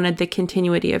that. I wanted the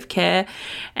continuity of care.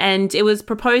 And it was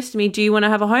proposed to me, do you want to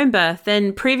have a home birth?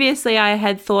 And previously I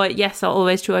had thought, yes, I'll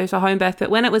always choose a home birth. But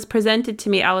when it was presented to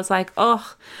me, I was like, can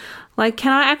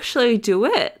I actually do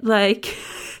it? Like,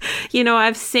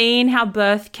 I've seen how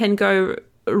birth can go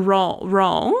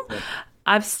wrong.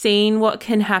 I've seen what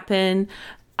can happen.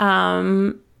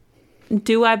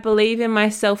 Do I believe in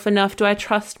myself enough? Do I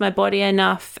trust my body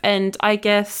enough? And I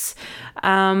guess...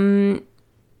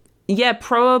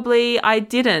 probably I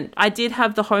didn't. I did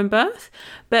have the home birth,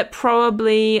 but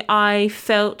probably I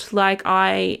felt like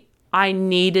I I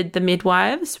needed the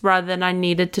midwives rather than I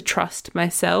needed to trust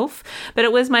myself. But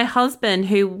it was my husband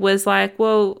who was like,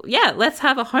 well, yeah, let's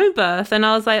have a home birth. And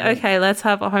I was like, okay, let's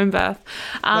have a home birth.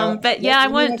 But yeah,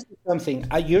 let me ask you something.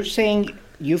 You're saying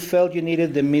you felt you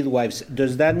needed the midwives.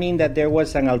 Does that mean that there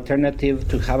was an alternative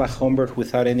to have a home birth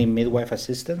without any midwife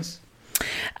assistance?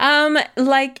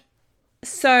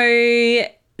 So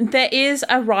there is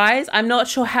a rise. I'm not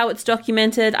sure how it's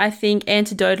documented. I think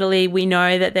anecdotally we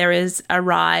know that there is a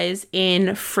rise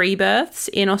in free births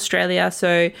in Australia.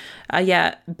 So,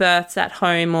 births at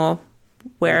home or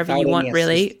wherever you want,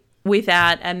 really,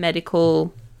 without a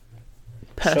medical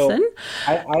person.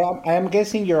 So I am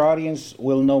guessing your audience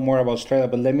will know more about Australia,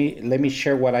 but let me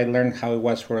share what I learned, how it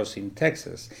was for us in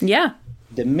Texas. Yeah.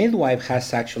 The midwife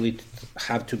has actually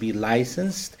have to be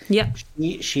licensed. Yeah.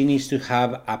 She needs to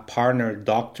have a partner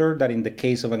doctor that in the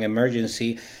case of an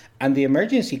emergency, and the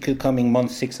emergency could come in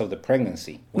month 6 of the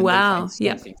pregnancy. Wow.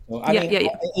 Yeah. So,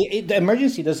 the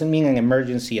emergency doesn't mean an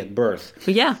emergency at birth.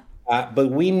 Yeah.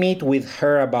 But we meet with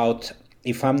her about,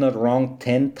 if I'm not wrong,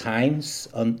 10 times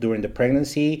during the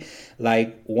pregnancy,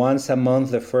 like once a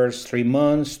month the first 3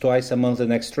 months, twice a month the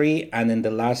next 3, and in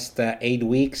the last 8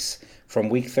 weeks, from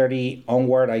week 30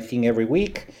 onward, I think every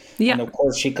week. Yeah. And of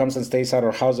course, she comes and stays at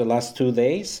our house the last 2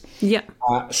 days. Yeah.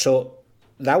 So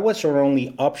that was our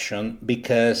only option,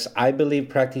 because I believe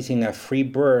practicing a free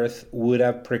birth would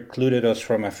have precluded us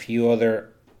from a few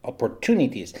other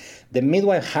opportunities. The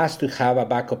midwife has to have a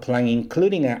backup plan,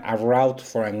 including a route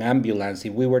for an ambulance.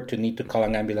 If we were to need to call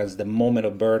an ambulance the moment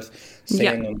of birth, say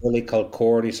an umbilical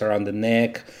cord is around the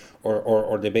neck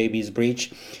or the baby's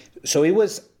breech. So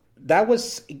that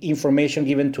was information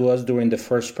given to us during the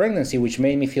first pregnancy, which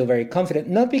made me feel very confident.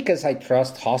 Not because I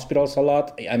trust hospitals a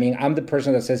lot. I mean, I'm the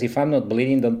person that says, if I'm not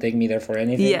bleeding, don't take me there for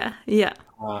anything. Yeah, yeah.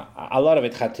 A lot of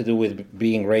it had to do with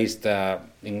being raised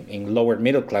in lower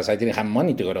middle class. I didn't have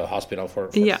money to go to a hospital for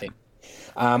things.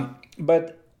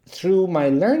 But through my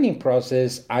learning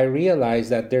process, I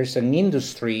realized that there's an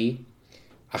industry,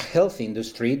 a health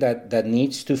industry, that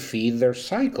needs to feed their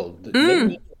cycle.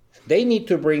 They need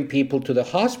to bring people to the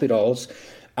hospitals.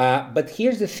 But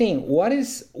here's the thing.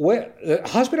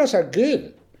 Hospitals are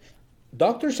good.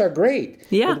 Doctors are great.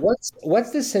 Yeah. But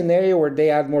what's the scenario where they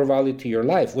add more value to your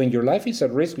life? When your life is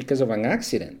at risk because of an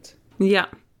accident. Yeah.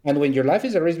 And when your life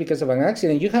is at risk because of an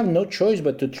accident, you have no choice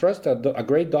but to trust a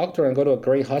great doctor and go to a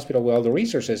great hospital with all the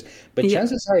resources. But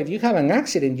chances are, if you have an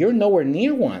accident, you're nowhere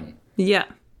near one. Yeah.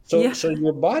 So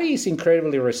your body is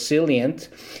incredibly resilient,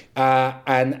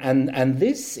 and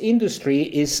this industry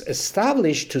is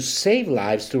established to save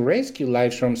lives, to rescue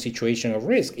lives from situation of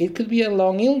risk. It could be a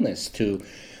long illness too.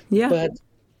 Yeah. But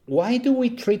why do we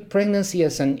treat pregnancy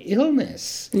as an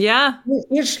illness? Yeah.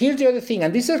 Here's the other thing,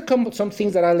 and these are some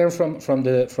things that I learned from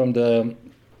the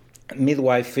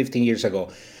midwife 15 years ago.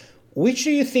 Which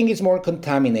do you think is more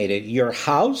contaminated? Your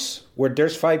house, where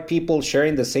there's 5 people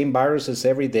sharing the same viruses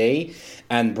every day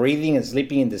and breathing and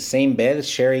sleeping in the same bed,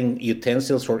 sharing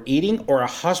utensils for eating, or a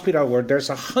hospital where there's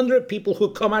 100 people who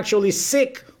come actually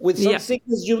sick with some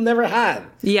sickness you've never had?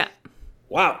 Yeah.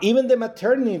 Wow. Even the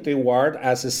maternity ward,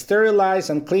 as sterilized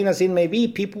and clean as it may be,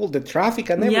 the traffic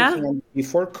and everything. Yeah. And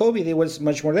before COVID, it was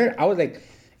much more there. I was like,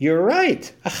 you're right.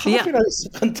 A hospital is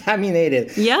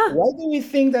contaminated. Yeah. Why do we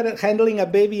think that handling a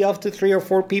baby up to 3 or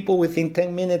 4 people within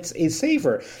 10 minutes is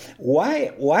safer?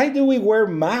 Why do we wear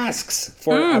masks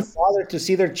for a father to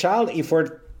see their child if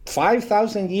for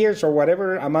 5,000 years or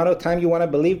whatever amount of time you want to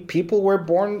believe, people were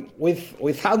born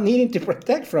without needing to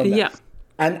protect from that? Yeah.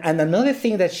 And another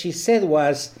thing that she said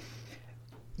was,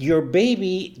 your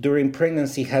baby during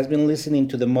pregnancy has been listening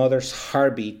to the mother's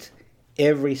heartbeat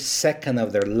every second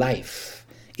of their life.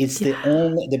 It's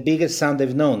the biggest sound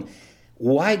they've known.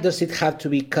 Why does it have to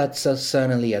be cut so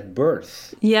suddenly at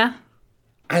birth? Yeah.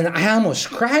 And I almost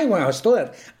cried when I was told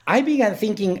that. I began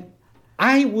thinking,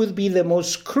 I would be the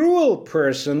most cruel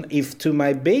person if to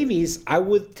my babies, I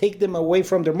would take them away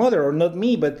from their mother, or not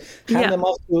me, but hand them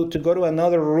off to go to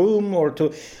another room, or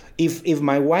to, if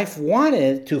my wife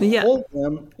wanted to hold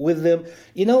them with them.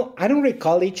 You know, I don't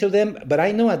recall each of them, but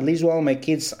I know at least one of my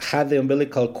kids had the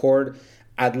umbilical cord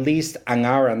at least an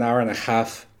hour and a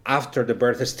half after the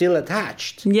birth, is still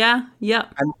attached. Yeah, yeah.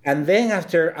 And then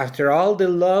after all the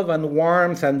love and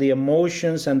warmth and the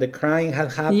emotions and the crying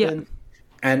had happened,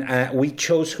 and we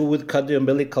chose who would cut the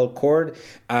umbilical cord.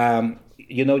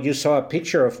 You saw a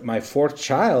picture of my 4th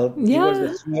child. Yeah. It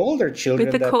was the older children.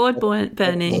 With the cord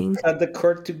burning. Cut the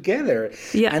cord together.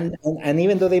 Yeah. And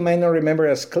even though they might not remember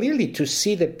as clearly, to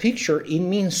see the picture, it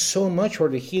means so much for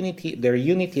their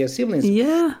unity as siblings.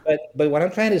 Yeah. But what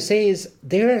I'm trying to say is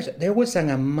there was an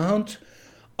amount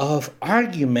of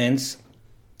arguments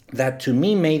that to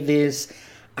me made this,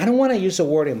 I don't want to use the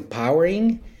word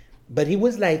empowering, but it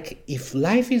was like, if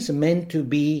life is meant to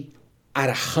be at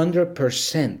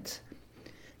 100%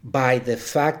 by the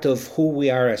fact of who we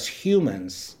are as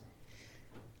humans,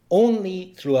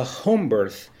 only through a home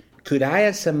birth could I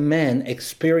as a man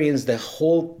experience the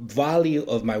whole value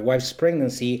of my wife's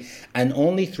pregnancy, and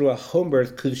only through a home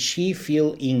birth could she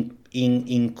feel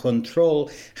in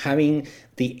control, having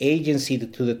the agency to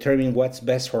determine what's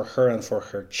best for her and for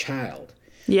her child.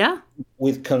 Yeah.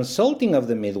 With consulting of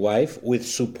the midwife, with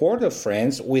support of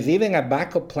friends, with even a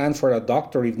backup plan for a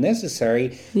doctor if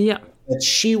necessary. Yeah. But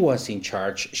she was in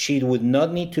charge. She would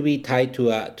not need to be tied to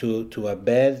a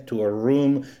bed, to a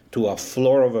room, to a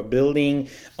floor of a building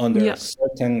under a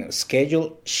certain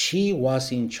schedule. She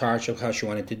was in charge of how she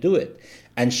wanted to do it.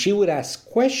 And she would ask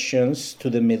questions to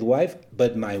the midwife,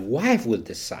 but my wife would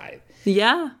decide.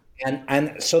 Yeah.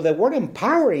 And so the word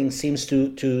empowering seems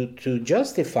to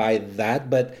justify that,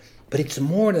 but it's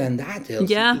more than that,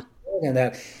 Elsie. Yeah. It's more than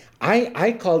that.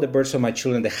 I call the births of my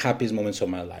children the happiest moments of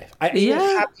my life. Even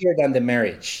happier than the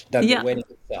marriage, than the wedding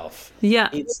itself. Yeah.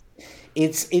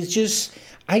 It's just,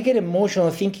 I get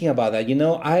emotional thinking about that. You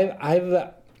know,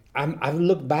 I've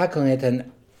looked back on it,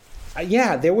 and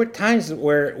there were times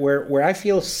where I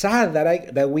feel sad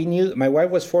that we knew my wife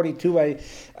was 42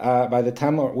 by the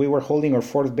time we were holding our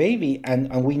fourth baby,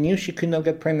 and we knew she could not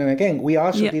get pregnant again. We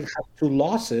also did have 2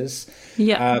 losses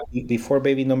before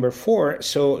baby number 4,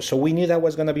 so we knew that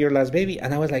was going to be our last baby,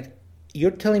 and I was like,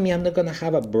 "You're telling me I'm not going to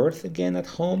have a birth again at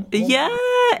home?" Yeah,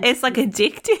 it's like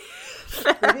addictive.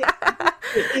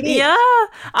 It is. Yeah,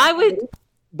 I would.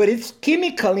 But it's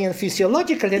chemically and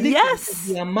physiologically addictive. Yes.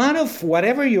 The amount of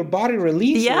whatever your body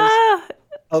releases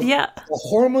of the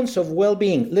hormones of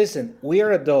well-being. Listen, we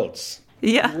are adults.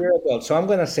 Yeah. We're adults. So I'm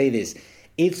going to say this.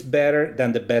 It's better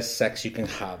than the best sex you can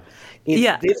have.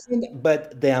 It's different,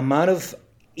 but the amount of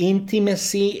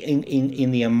intimacy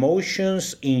in the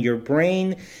emotions, in your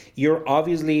brain, you're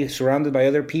obviously surrounded by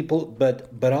other people, but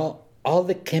all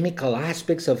the chemical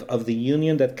aspects of the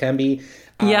union that can be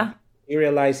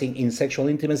realizing in sexual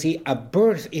intimacy, a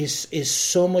birth is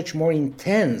so much more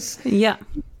intense. Yeah.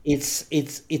 It's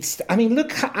I mean,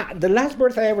 look, the last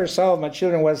birth I ever saw of my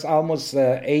children was almost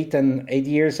 8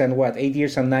 years and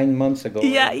 9 months ago.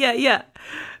 Yeah, yeah.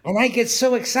 And I get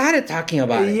so excited talking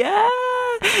about it. Yeah.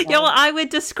 Yeah, well, I would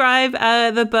describe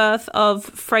the birth of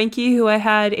Frankie, who I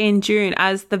had in June,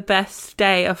 as the best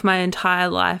day of my entire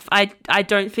life. I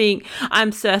don't think,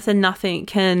 I'm certain nothing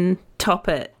can top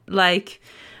it. Like,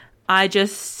 I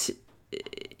just,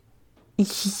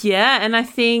 and I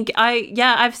think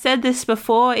I've said this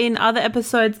before in other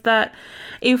episodes that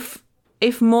if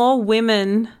more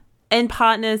women and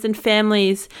partners and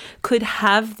families could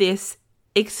have this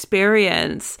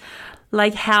experience,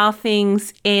 like how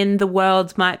things in the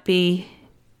world might be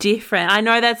different. I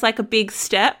know that's like a big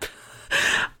step,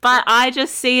 but I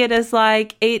just see it as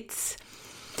like it's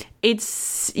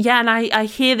and I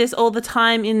hear this all the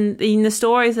time in the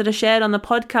stories that are shared on the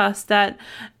podcast, that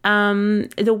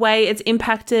the way it's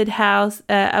impacted how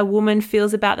a woman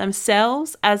feels about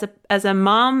themselves as a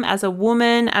mom, as a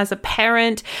woman, as a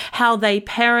parent, how they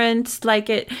parent,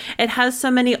 like it has so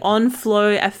many on-flow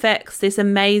effects, this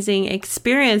amazing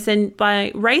experience. And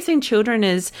by raising children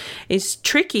is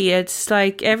tricky. It's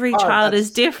like every child is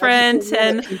different.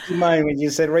 And keep in mind when you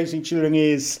said raising children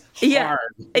is hard.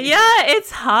 Yeah,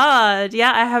 it's hard.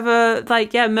 Yeah, I have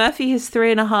Murphy is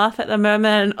 3.5 at the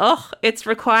moment, and it's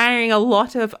requiring a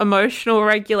lot of emotional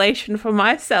regulation for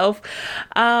myself.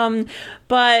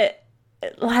 But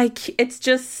like, it's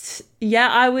just,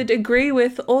 I would agree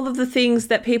with all of the things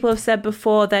that people have said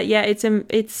before, that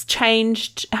it's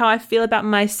changed how I feel about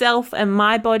myself and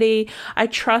my body. I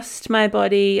trust my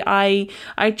body. I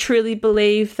truly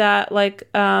believe that, like,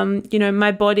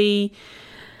 my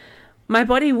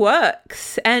body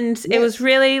works. And it was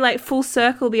really like full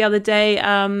circle the other day.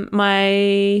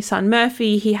 My son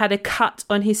Murphy, he had a cut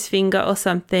on his finger or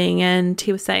something, and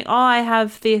he was saying, I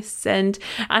have this, and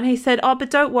he said, but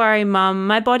don't worry, Mum,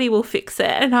 my body will fix it.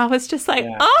 And I was just like,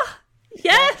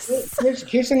 yes.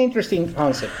 Here's an interesting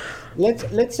concept.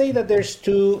 Let's say that there's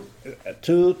two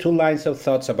lines of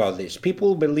thoughts about this.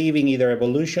 People believe in either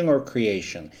evolution or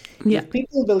creation. If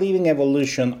people believe in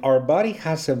evolution, our body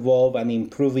has evolved and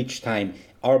improved each time.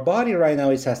 Our body right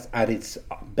now is at its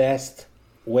best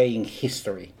way in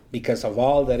history because of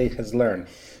all that it has learned.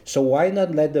 So why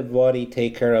not let the body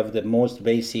take care of the most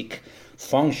basic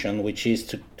function, which is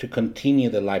to continue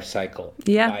the life cycle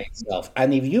by Yeah. itself.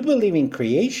 And if you believe in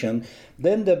creation,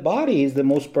 then the body is the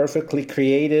most perfectly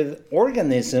created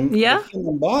organism, Yeah. the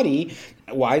human body.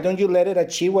 Why don't you let it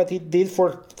achieve what it did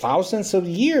for thousands of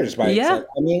years by Yeah. itself?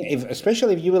 I mean,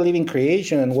 especially if you believe in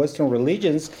creation and Western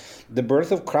religions, the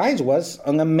birth of Christ was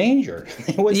on a manger.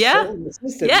 It was Yeah. so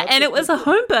insisted, Yeah, not and to- it was a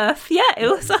home birth. Yeah, it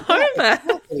was a home birth.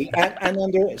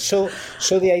 Exactly.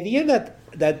 So the idea that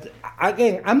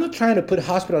again, I'm not trying to put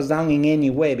hospitals down in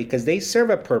any way because they serve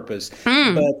a purpose.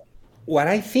 But what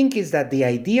I think is that the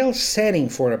ideal setting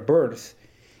for a birth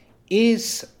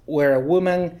is where a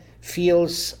woman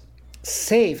feels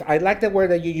safe. I like the word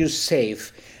that you use,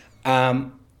 safe.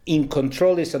 In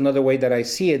control is another way that I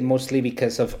see it, mostly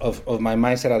because of my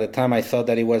mindset at the time. I thought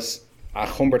that it was a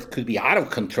home birth could be out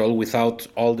of control without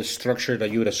all the structure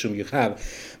that you would assume you have.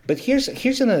 But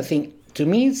here's another thing. To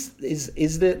me, is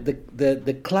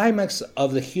the climax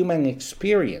of the human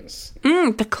experience.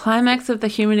 The climax of the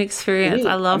human experience.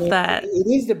 I love that. It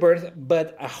is the birth,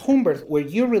 but a home birth where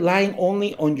you're relying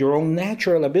only on your own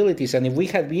natural abilities. And if we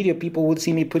had video, people would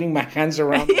see me putting my hands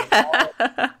around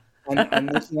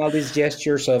and making all these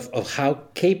gestures of how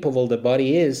capable the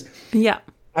body is. Yeah.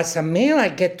 As a male, I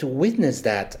get to witness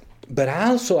that. But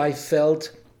also I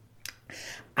felt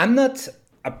I'm not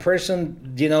a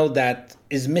person, that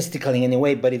is mystical in any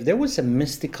way. But if there was a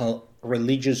mystical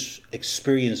religious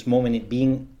experience moment, it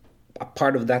being a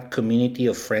part of that community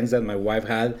of friends that my wife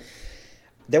had,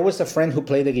 there was a friend who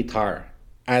played the guitar.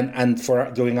 And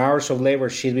during hours of labor,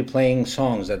 she'd be playing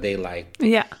songs that they liked.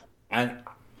 Yeah. And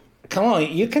come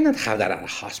on, you cannot have that at a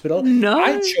hospital. No.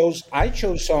 I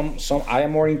chose some. I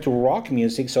am more into rock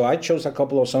music, so I chose a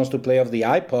couple of songs to play off the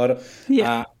iPod.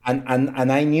 Yeah.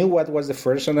 And I knew what was the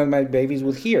first song that my babies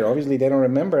would hear. Obviously, they don't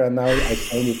remember, and now I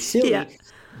find it silly. Yeah.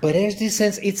 But there's this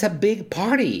sense, it's a big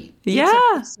party. Yeah.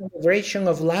 It's a celebration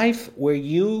of life where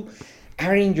you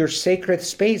are in your sacred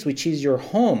space, which is your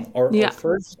home. Our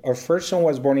first son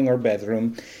was born in our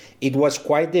bedroom. It was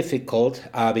quite difficult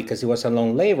because it was a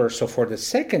long labor. So for the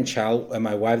second child,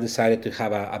 my wife decided to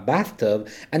have a bathtub,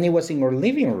 and it was in our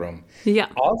living room. Yeah.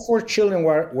 All 4 children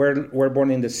were born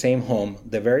in the same home,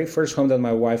 the very first home that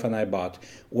my wife and I bought.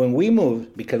 When we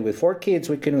moved, because with 4 kids,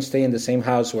 we couldn't stay in the same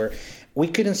house, where we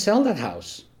couldn't sell that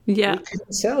house. Yeah. We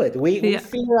couldn't sell it. We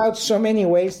figured out so many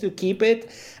ways to keep it.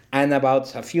 And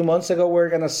about a few months ago, we were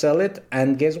going to sell it.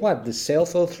 And guess what? The sale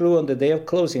fell through on the day of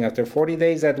closing. After 40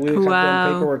 days that we had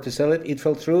done paperwork to sell it, it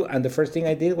fell through. And the first thing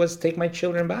I did was take my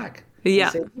children back. Yeah.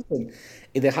 And say, listen,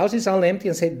 the house is all empty,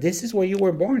 and say, this is where you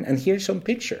were born. And here's some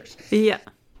pictures. Yeah.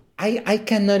 I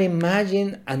cannot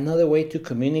imagine another way to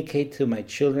communicate to my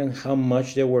children how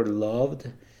much they were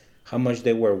loved, how much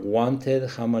they were wanted,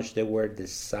 how much they were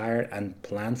desired and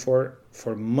planned for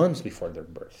months before their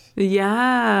birth.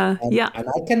 Yeah. And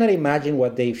I cannot imagine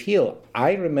what they feel.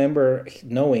 I remember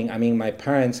knowing, my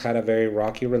parents had a very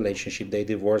rocky relationship. They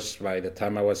divorced by the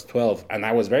time I was 12, and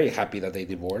I was very happy that they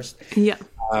divorced. Yeah.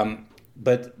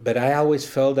 But I always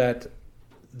felt that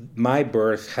my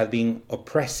birth had been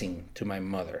oppressing to my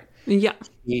mother. Yeah.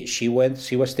 She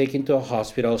was taken to a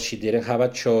hospital. She didn't have a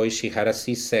choice. She had a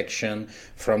C-section.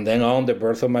 From then on, the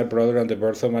birth of my brother and the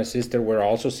birth of my sister were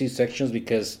also C-sections,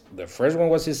 because the first one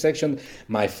was C-section.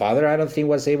 My father, I don't think,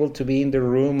 was able to be in the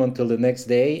room until the next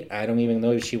day. I don't even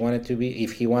know if he wanted to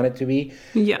be,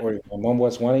 Yeah. or if my mom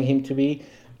was wanting him to be.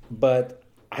 But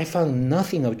I found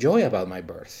nothing of joy about my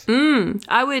birth.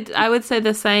 I would say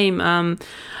the same. I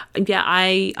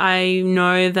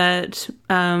know that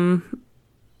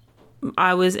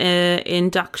I was in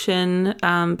induction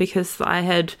because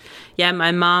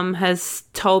my mom has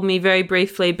told me very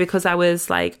briefly, because I was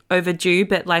like overdue,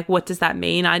 but like, what does that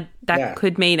mean? That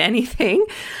could mean anything.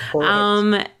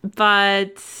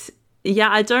 But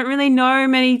I don't really know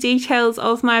many details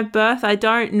of my birth. I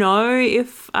don't know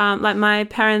if my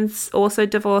parents also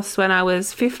divorced when I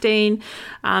was 15,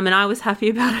 and I was happy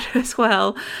about it as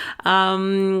well.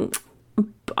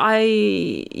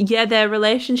 Their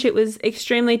relationship was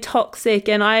extremely toxic,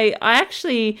 and I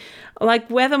actually, like,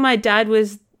 whether my dad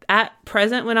was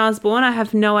present when I was born, I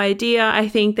have no idea. I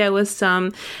think there was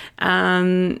some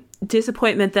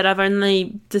disappointment that I've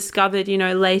only discovered,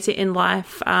 later in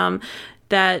life,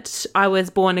 that I was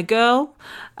born a girl.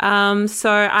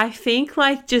 So I think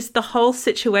like just the whole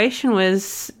situation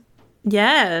was,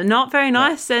 not very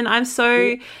nice. And I'm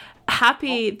so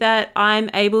happy that I'm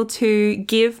able to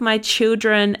give my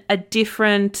children a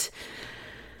different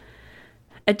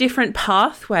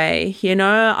pathway,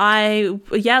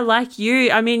 like you.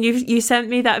 You sent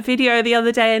me that video the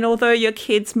other day, and although your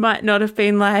kids might not have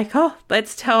been like,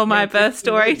 let's tell my birth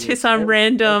story to some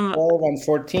random 12 and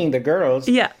 14, the girls.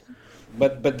 Yeah.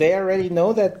 but they already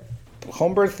know that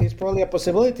home birth is probably a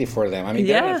possibility for them. I mean,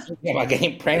 they're not thinking about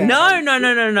getting pregnant.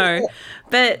 No.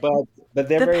 But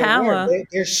they're very power. aware.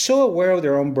 They're so aware of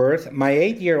their own birth. My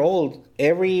 8-year-old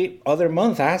every other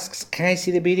month asks, "Can I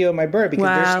see the video of my birth?" Because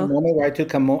there's a moment where I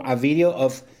took a video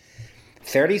of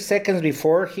 30 seconds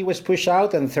before he was pushed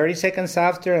out and 30 seconds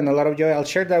after, and a lot of joy. I'll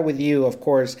share that with you, of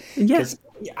course. Yes.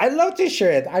 I love to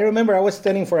share it. I remember I was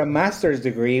studying for a master's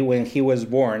degree when he was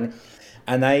born,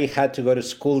 and I had to go to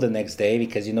school the next day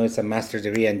because, it's a master's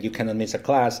degree and you cannot miss a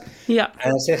class. Yeah.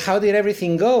 And I said, "How did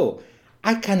everything go?"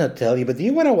 "I cannot tell you, but do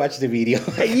you want to watch the video?"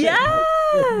 Yeah.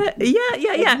 No,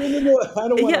 I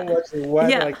don't want to watch it. Why?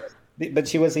 Yeah. But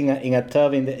she was in a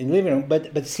tub in the living room.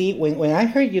 But see, when I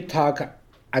heard you talk,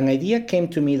 an idea came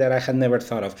to me that I had never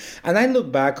thought of. And I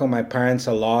look back on my parents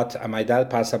a lot. And my dad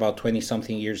passed about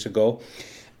 20-something years ago.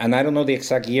 And I don't know the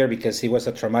exact year because it was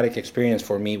a traumatic experience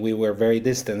for me. We were very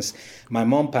distant. My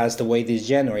mom passed away this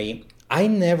January. I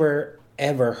never,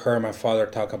 ever heard my father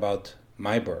talk about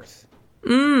my birth.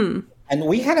 And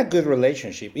we had a good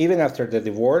relationship. Even after the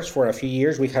divorce for a few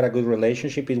years, we had a good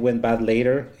relationship. It went bad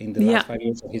later in the last 5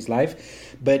 years of his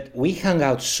life. But we hung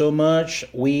out so much.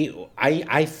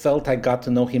 I felt I got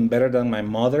to know him better than my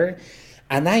mother.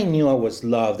 And I knew I was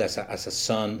loved as a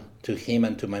son to him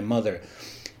and to my mother.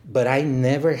 But I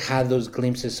never had those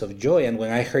glimpses of joy. And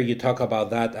when I heard you talk about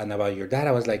that and about your dad,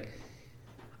 I was like,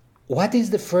 what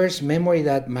is the first memory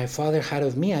that my father had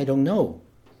of me? I don't know.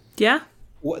 Yeah.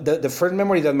 The first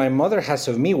memory that my mother has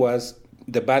of me was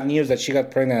the bad news that she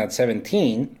got pregnant at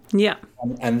 17. Yeah.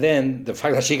 And then the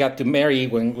fact that she got to marry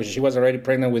when she was already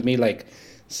pregnant with me like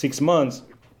 6 months.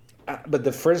 But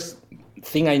the first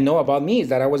thing I know about me is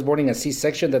that I was born in a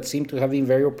C-section that seemed to have been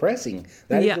very oppressing.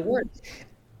 That is the word.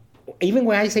 Even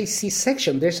when I say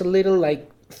C-section, there's a little like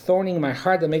thorn in my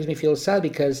heart that makes me feel sad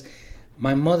because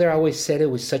my mother always said it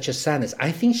with such a sadness.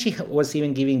 I think she was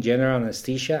even giving general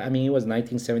anesthesia. I mean, it was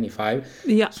 1975.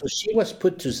 Yeah. So she was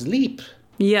put to sleep.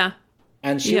 Yeah.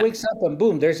 And she wakes up and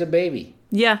boom, there's a baby.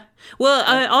 Yeah. Well,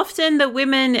 often the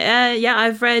women,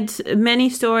 I've read many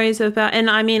stories about, and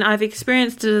I mean, I've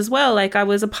experienced it as well. Like I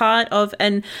was a part of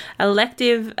an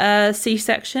elective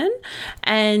C-section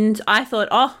and I thought,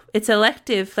 oh, it's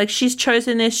elective. Like she's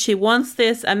chosen this. She wants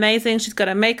this. Amazing. She's got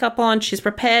her makeup on. She's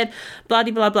prepared. Blah,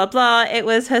 blah, blah, blah. It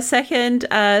was her second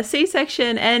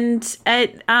C-section and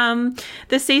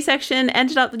the C-section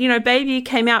ended up, baby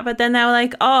came out, but then they were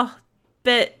like, oh,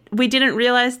 but we didn't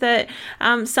realize that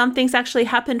some things actually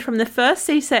happened from the first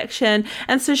C-section.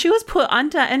 And so she was put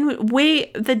under and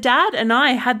the dad and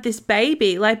I had this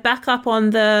baby like back up on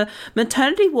the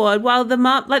maternity ward while the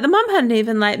mum hadn't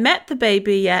even like met the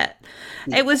baby yet.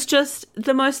 Yeah. It was just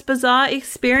the most bizarre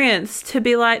experience to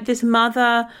be like this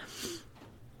mother,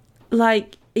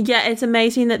 like, yeah, it's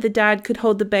amazing that the dad could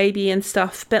hold the baby and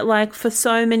stuff, but like for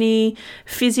so many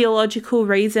physiological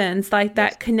reasons, like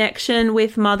that connection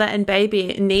with mother and baby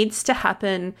needs to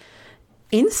happen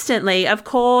instantly. Of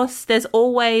course, there's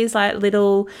always like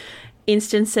little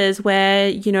instances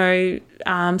where,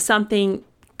 something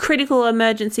critical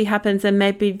emergency happens and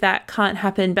maybe that can't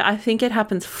happen, but I think it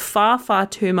happens far, far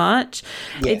too much.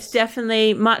 Yes. It's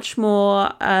definitely much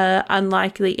more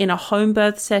unlikely in a home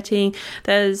birth setting.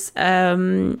 There's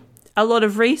a lot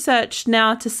of research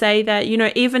now to say that,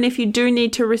 even if you do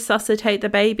need to resuscitate the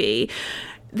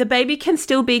baby can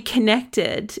still be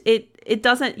connected. It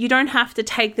doesn't, you don't have to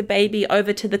take the baby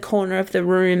over to the corner of the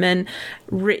room and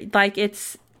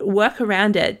it's work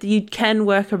around it. You can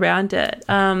work around it.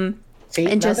 See,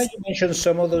 now that you mentioned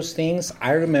some of those things,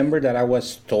 I remember that I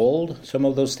was told some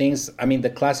of those things. I mean, the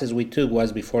classes we took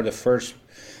was before the first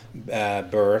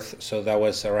birth, so that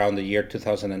was around the year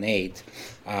 2008,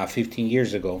 15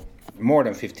 years ago. More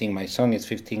than 15. My son is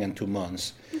 15 and 2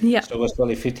 months. Yeah. So it was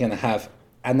probably 15 and a half.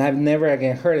 And I've never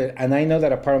again heard it. And I know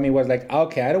that a part of me was like,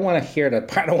 okay, I don't want to hear that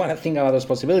part. I don't want to think about those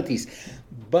possibilities.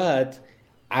 But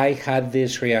I had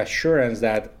this reassurance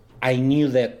that I knew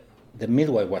that the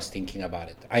midwife was thinking about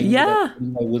it. I knew that the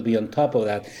midwife would be on top of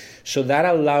that. So that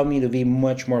allowed me to be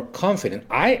much more confident.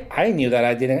 I knew that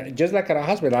I didn't, just like at a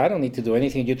hospital, I don't need to do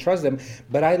anything. You trust them.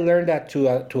 But I learned that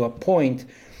to a point.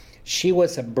 She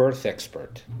was a birth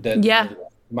expert.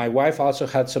 My wife also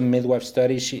had some midwife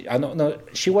studies.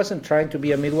 She wasn't trying to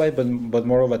be a midwife, but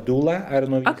more of a doula. I don't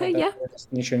know if you have that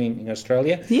definition in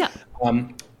Australia. Yeah.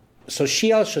 So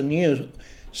she also knew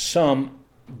some,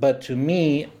 but to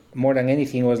me, more than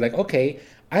anything, it was like, okay,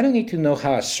 I don't need to know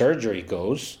how a surgery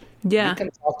goes. Yeah. You can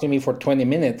talk to me for 20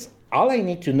 minutes. All I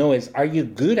need to know is, are you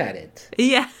good at it?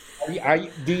 Yeah.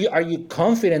 Are you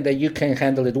confident that you can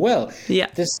handle it well? Yeah.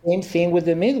 The same thing with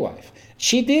the midwife.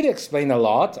 She did explain a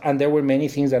lot, and there were many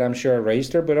things that I'm sure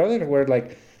raised her, but others were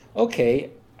like,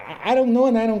 okay, I don't know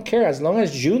and I don't care, as long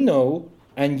as you know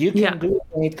and you can do it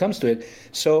when it comes to it.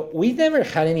 So we never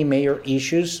had any major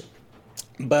issues,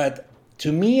 but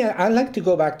to me, I like to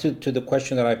go back to the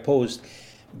question that I posed,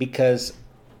 because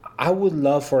I would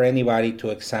love for anybody to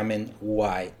examine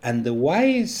why. And the why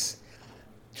is,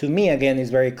 to me, again, is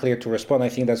very clear to respond. I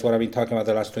think that's what I've been talking about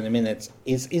the last 20 minutes.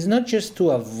 Is not just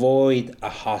to avoid a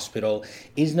hospital,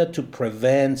 is not to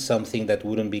prevent something that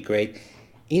wouldn't be great.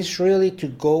 It's really to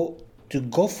go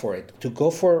for it, to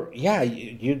go for,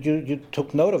 you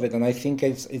took note of it, and I think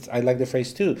it's I like the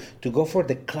phrase too, to go for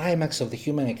the climax of the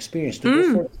human experience, to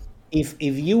go for, if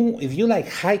you like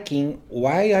hiking,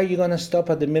 why are you going to stop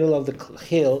at the middle of the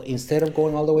hill instead of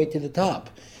going all the way to the top?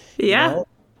 Yeah. You know?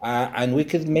 And we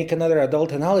could make another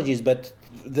adult analogies, but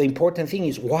the important thing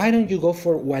is, why don't you go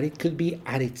for what it could be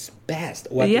at its best,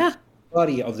 what the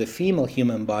body of the female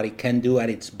human body can do at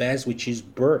its best, which is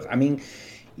birth. I mean,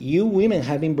 you women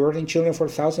have been birthing children for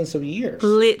thousands of years.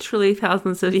 Literally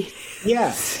thousands of years.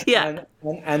 Yeah. Yeah.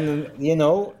 And you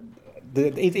know,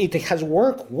 it has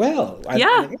worked well.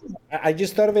 Yeah. I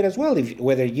just thought of it as well.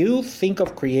 Whether you think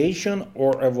of creation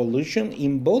or evolution,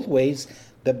 in both ways,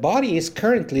 the body is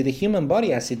currently, the human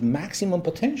body, has its maximum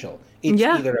potential. It's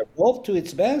either evolved to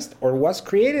its best or was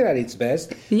created at its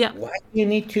best. Yeah. Why do you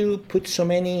need to put so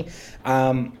many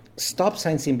stop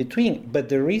signs in between? But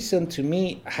the reason, to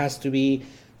me, has to be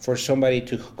for somebody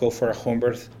to go for a home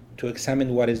birth, to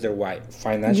examine what is their why.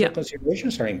 Financial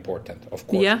considerations are important, of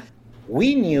course. Yeah.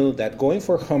 We knew that going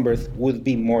for home birth would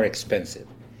be more expensive.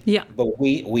 Yeah. But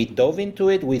we dove into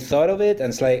it, we thought of it, and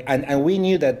it's like, and we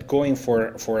knew that going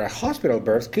for a hospital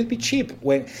birth could be cheap.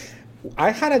 When I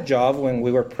had a job when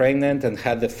we were pregnant and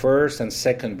had the first and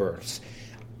second births,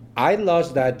 I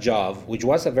lost that job, which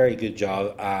was a very good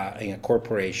job in a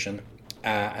corporation,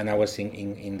 and I was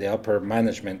in the upper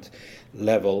management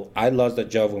level. I lost the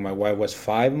job when my wife was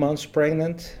 5 months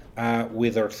pregnant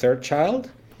with her third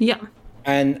child. Yeah.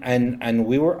 And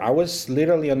I was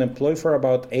literally unemployed for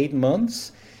about 8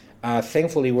 months.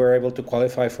 Thankfully, we were able to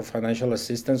qualify for financial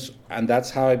assistance, and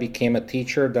that's how I became a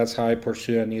teacher. That's how I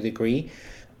pursued a new degree.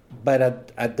 But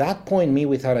at that point, me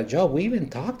without a job, we even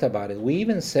talked about it. We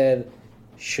even said,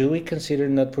 should we consider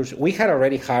not pursuing? We had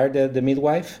already hired the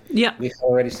midwife. Yeah. We had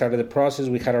already started the process.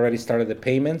 We had already started the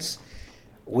payments.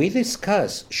 We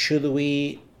discussed, should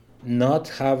we not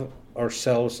have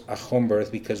ourselves a home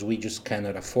birth because we just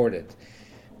cannot afford it?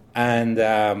 And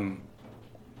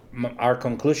our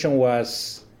conclusion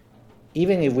was,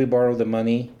 even if we borrow the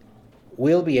money,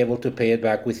 we'll be able to pay it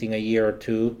back within a year or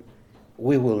two.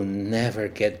 We will never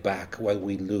get back what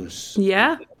we lose.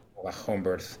 Yeah. A home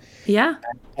birth. Yeah.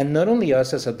 And not only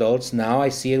us as adults, now I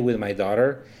see it with my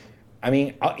daughter. I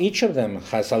mean, each of them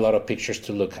has a lot of pictures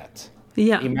to look at.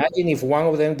 Yeah. Imagine if one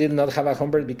of them did not have a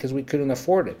home birth because we couldn't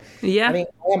afford it. Yeah. I mean,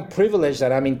 I am privileged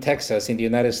that I'm in Texas, in the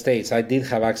United States. I did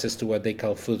have access to what they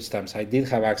call food stamps. I did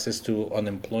have access to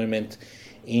unemployment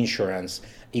insurance.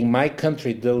 In my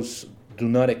country, those do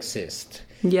not exist.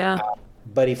 Yeah.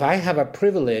 But if I have a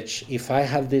privilege, if I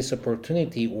have this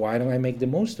opportunity, why don't I make the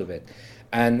most of it?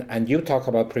 And you talk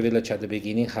about privilege at the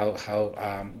beginning,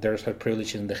 how there's a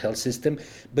privilege in the health system.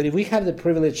 But if we have the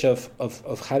privilege of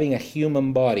having a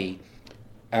human body,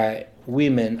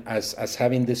 women as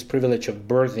having this privilege of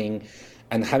birthing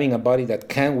and having a body that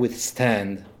can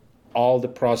withstand all the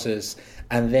process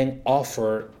and then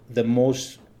offer the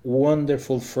most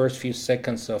wonderful first few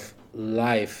seconds of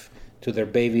life to their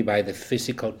baby by the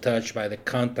physical touch, by the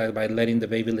contact, by letting the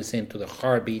baby listen to the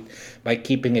heartbeat, by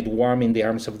keeping it warm in the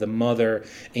arms of the mother,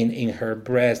 in her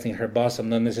breast, in her bosom,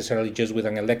 not necessarily just with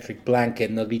an electric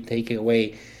blanket, not be taken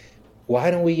away.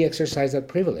 Why don't we exercise that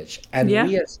privilege? And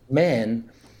we as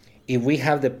men, if we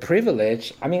have the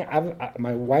privilege, I mean,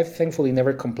 my wife thankfully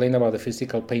never complained about the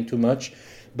physical pain too much,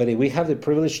 but if we have the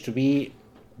privilege to be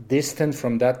distant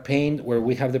from that pain, where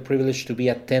we have the privilege to be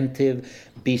attentive,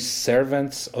 be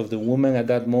servants of the woman at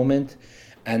that moment,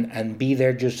 and be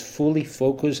there just fully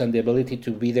focused, and the ability to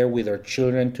be there with our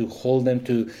children, to hold them,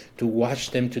 to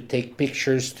watch them, to take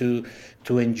pictures, to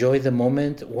enjoy the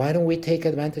moment. Why don't we take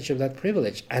advantage of that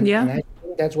privilege? And I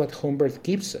think that's what home birth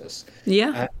gives us.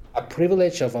 Yeah. A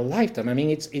privilege of a lifetime. I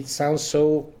mean, it sounds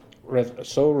so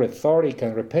rhetoric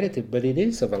and repetitive, but it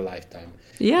is of a lifetime.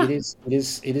 Yeah. It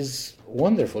is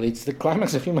wonderful. It's the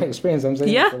climax of human experience. I'm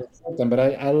saying it for the second time, but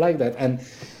I like that.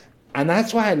 And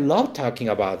that's why I love talking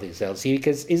about this, Elsie,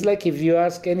 because it's like if you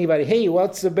ask anybody, hey,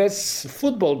 what's the best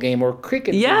football game or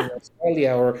cricket game in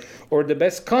Australia or the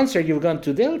best concert you've gone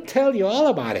to, they'll tell you all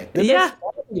about it. The best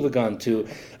you've gone to?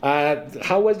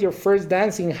 How was your first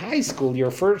dance in high school?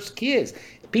 Your first kiss?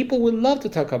 People would love to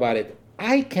talk about it.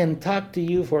 I can talk to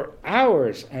you for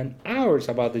hours and hours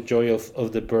about the joy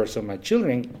of the birth of my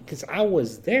children because I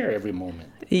was there every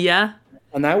moment. Yeah.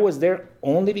 And I was there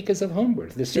only because of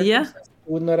Homebirth. The circumstances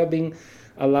would not have been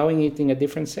allowing it in a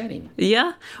different setting.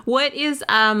 Yeah. What is,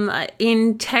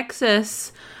 in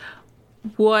Texas,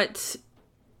 what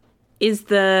is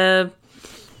the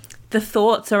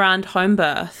thoughts around home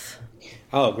birth?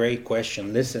 Oh, great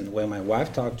question. Listen, when my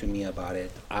wife talked to me about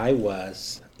it, I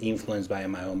was influenced by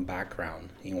my own background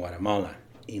in Guatemala,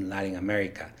 in Latin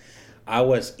America. I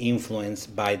was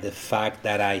influenced by the fact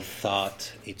that I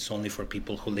thought it's only for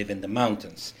people who live in the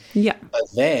mountains. Yeah. But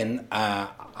then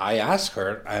I asked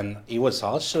her, and it was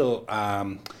also,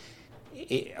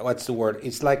 what's the word?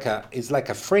 It's like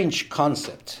a French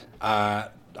concept. A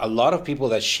lot of people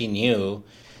that she knew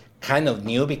kind of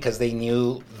knew because they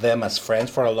knew them as friends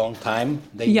for a long time.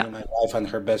 They knew my wife and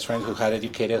her best friend who had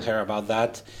educated her about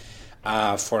that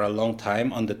for a long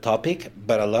time on the topic.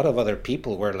 But a lot of other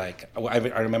people were like, I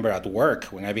remember at work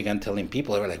when I began telling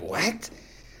people, they were like, what?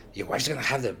 Your wife's going to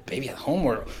have the baby at home?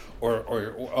 Or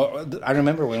I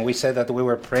remember when we said that we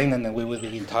were pregnant and we would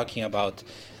begin talking about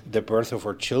the birth of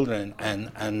our children,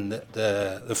 and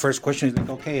the first question is like,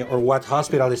 okay, or what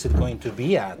hospital is it going to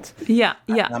be at? Yeah.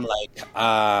 And I'm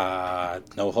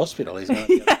like, no hospital is going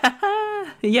to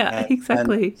be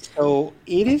exactly. And so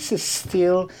it is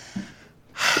still,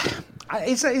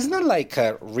 it's not like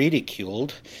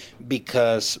ridiculed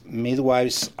because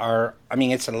midwives are, I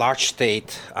mean, it's a large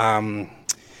state, and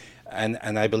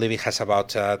I believe it has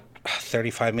about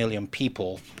 35 million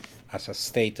people as a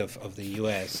state of the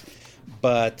U.S.,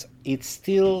 but it's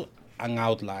still an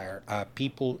outlier.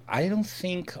 People, I don't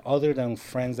think, other than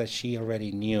friends that she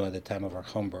already knew at the time of her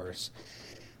home births,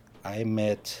 I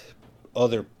met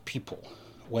other people.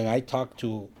 When I talked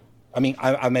to,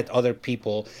 I met other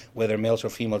people, whether males or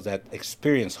females, that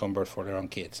experience home birth for their own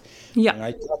kids. Yeah. And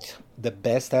I thought the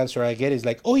best answer I get is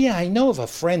like, oh yeah, I know of a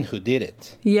friend who did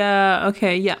it. Yeah,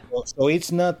 okay, yeah. So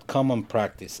it's not common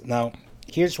practice. Now,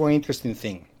 here's one interesting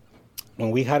thing.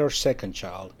 When we had our second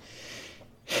child,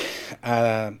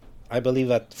 I believe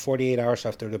that 48 hours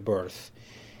after the birth,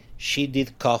 she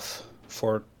did cough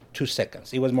for 2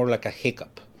 seconds. It was more like a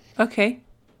hiccup. Okay.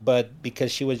 But because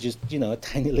she was just, a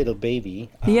tiny little baby,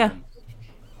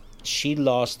 she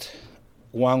lost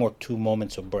 1 or 2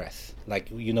 moments of breath. Like,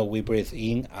 we breathe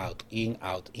in, out, in,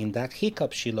 out. In that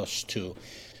hiccup, she lost 2.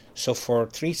 So for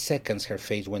 3 seconds, her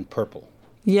face went purple.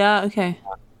 Yeah, okay.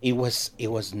 It was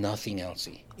nothing,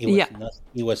 Elsie.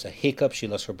 It was a hiccup. She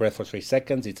lost her breath for 3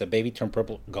 seconds. It's a baby, turned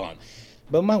purple, gone.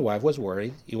 But my wife was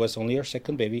worried. It was only her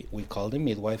second baby. We called the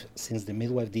midwife. Since the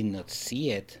midwife did not see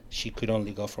it, she could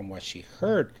only go from what she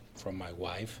heard from my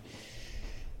wife.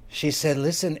 She said,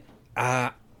 listen,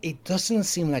 it doesn't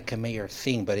seem like a major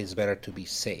thing, but it's better to be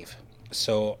safe.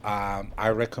 So I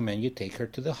recommend you take her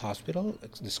to the hospital,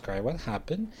 describe what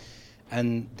happened,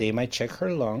 and they might check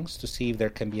her lungs to see if there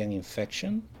can be an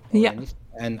infection or anything.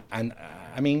 And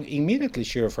immediately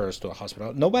she refers to a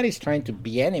hospital. Nobody's trying to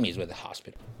be enemies with the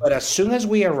hospital. But as soon as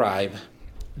we arrive,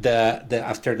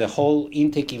 after the whole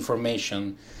intake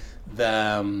information,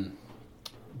 the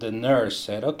nurse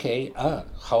said, okay, how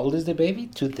old is the baby?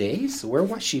 2 days? Where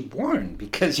was she born?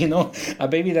 Because, a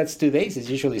baby that's 2 days is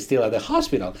usually still at the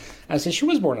hospital. I said, she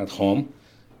was born at home.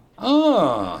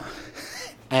 Oh.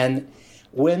 And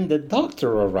when the doctor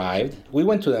arrived, we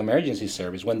went to the emergency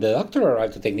service. When the doctor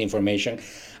arrived to take the information,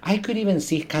 I could even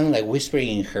see kind of like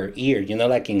whispering in her ear,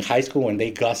 like in high school when they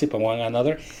gossip on one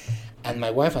another. And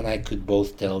my wife and I could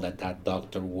both tell that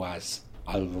doctor was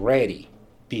already,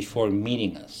 before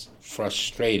meeting us,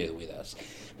 frustrated with us.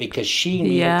 Because she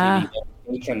immediately began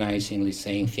patronizingly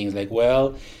saying things like,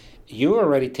 well, you're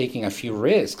already taking a few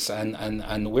risks,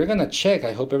 and we're going to check.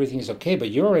 I hope everything is okay, but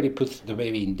you already put the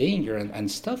baby in danger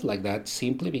and stuff like that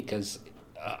simply because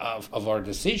of our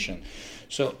decision.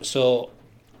 So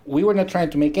we were not trying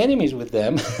to make enemies with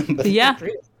them, but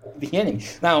the enemy.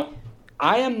 Now,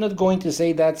 I am not going to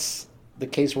say that's the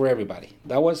case for everybody.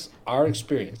 That was our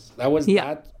experience. That was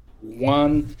that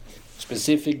one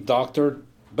specific doctor,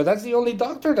 but that's the only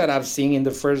doctor that I've seen in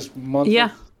the first month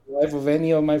of life of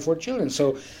any of my 4 children.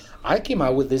 So I came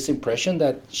out with this impression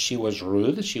that she was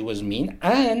rude, she was mean,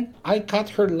 and I caught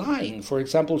her lying. For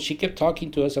example, she kept talking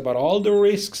to us about all the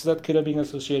risks that could have been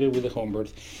associated with the home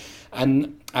birth.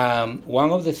 And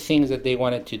one of the things that they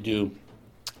wanted to do,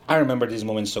 I remember this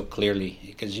moment so clearly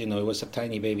because, it was a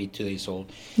tiny baby, 2 days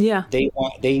old. Yeah.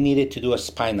 They needed to do a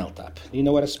spinal tap. You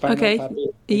know what a spinal tap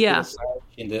is?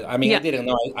 I didn't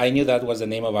know. I knew that was the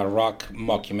name of a rock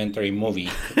mockumentary movie.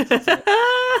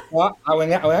 Well,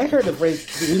 when I heard the phrase,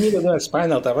 we need to do a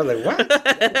spinal tap, I was like, what?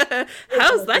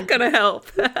 How's that going to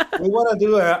help? We want to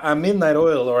do a Midnight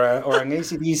Oil or an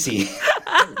AC/DC.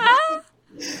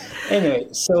 Anyway,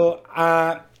 so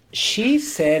she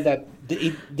said that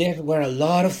there were a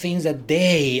lot of things that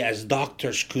they, as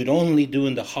doctors, could only do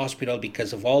in the hospital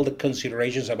because of all the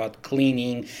considerations about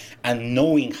cleaning and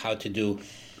knowing how to do.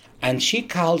 And she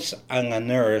calls on a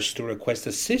nurse to request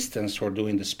assistance for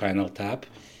doing the spinal tap.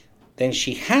 Then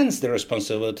she hands the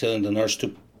responsibility to the nurse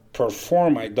to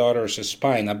perform my daughter's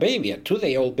spine, a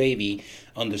 2-day-old baby,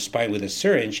 on the spine with a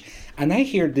syringe. And I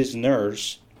hear this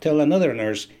nurse tell another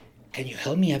nurse, "Can you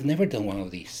help me? I've never done one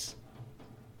of these."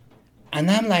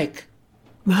 And I'm like,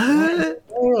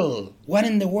 what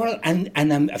in the world? And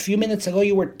a few minutes ago,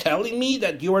 you were telling me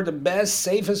that you were the best,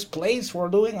 safest place for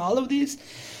doing all of this?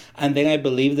 And then I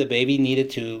believe the baby needed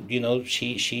to,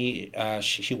 she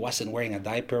wasn't wearing a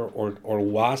diaper or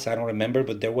was, I don't remember,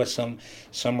 but there was some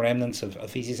remnants of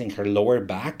feces in her lower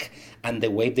back, and the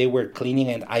way they were cleaning,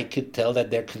 and I could tell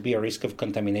that there could be a risk of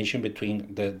contamination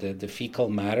between the fecal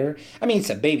matter. I mean, it's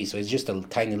a baby, so it's just a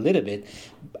tiny little bit,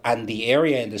 and the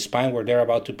area in the spine where they're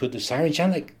about to put the syringe,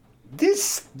 I'm like,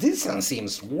 this one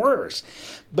seems worse.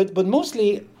 But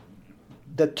mostly,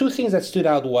 the two things that stood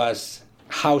out was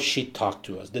how she talked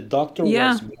to us. The doctor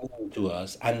was mean to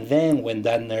us. And then when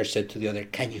that nurse said to the other,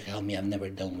 "Can you help me? I've never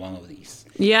done one of these."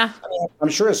 Yeah. I mean, I'm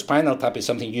sure a spinal tap is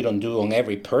something you don't do on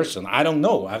every person. I don't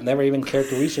know. I've never even cared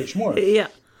to research more. Yeah.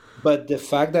 But the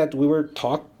fact that we were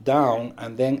talked down,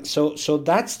 and then, so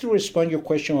that's to respond to your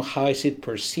question on how is it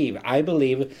perceived. I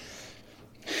believe,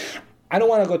 I don't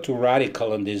want to go too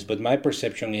radical on this, but my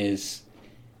perception is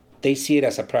they see it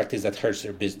as a practice that hurts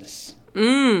their business.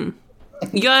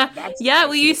 Yeah.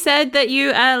 Well, you said that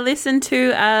you listened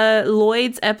to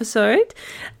Lloyd's episode,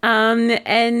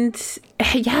 and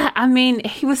I mean,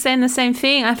 he was saying the same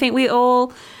thing. I think we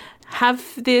all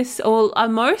have this, or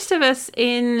most of us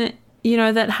in,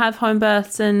 that have home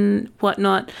births and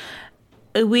whatnot,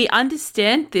 we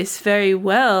understand this very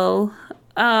well,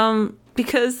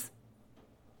 because,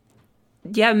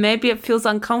 maybe it feels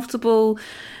uncomfortable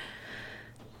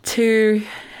to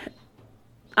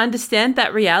understand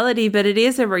that reality, but it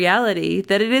is a reality,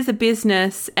 that it is a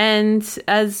business. And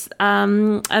as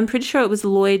I'm pretty sure it was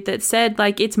Lloyd that said,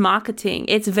 like, it's marketing.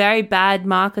 It's very bad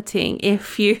marketing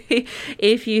if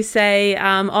you say,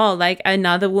 like,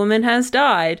 another woman has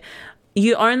died.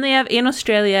 You only have, in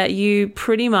Australia, you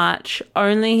pretty much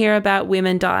only hear about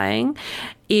women dying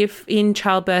if in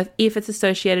childbirth, if it's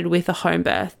associated with a home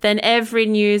birth. Then every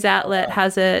news outlet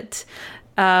has it.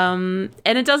 And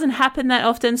it doesn't happen that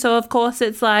often, so of course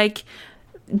it's like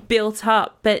built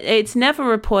up, but it's never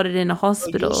reported in a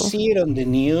hospital. You see it on the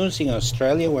news in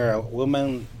Australia where a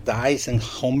woman dies in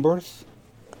home birth?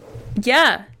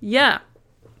 Yeah.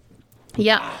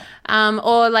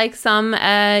 Or like some,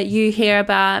 you hear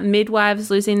about midwives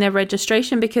losing their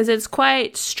registration because it's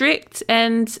quite strict,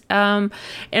 and in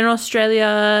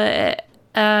Australia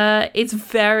it's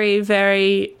very,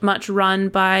 very much run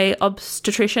by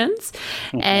obstetricians.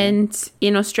 Mm-hmm. And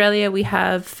in Australia, we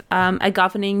have a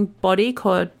governing body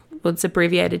called, it's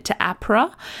abbreviated to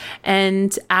APRA,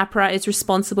 and APRA is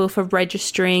responsible for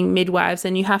registering midwives,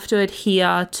 and you have to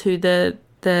adhere to the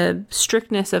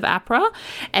strictness of APRA,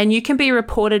 and you can be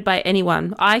reported by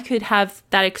anyone. I could have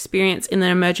that experience in the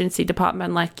emergency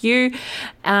department like you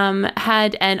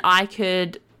had, and I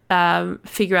could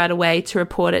figure out a way to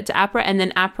report it to APRA, and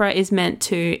then APRA is meant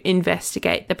to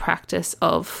investigate the practice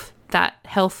of that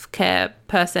healthcare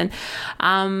person.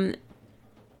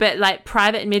 But like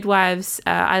private midwives,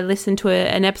 I listened to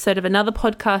an episode of another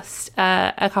podcast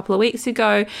a couple of weeks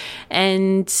ago,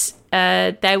 and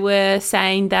they were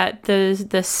saying that the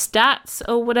stats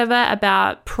or whatever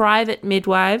about private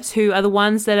midwives, who are the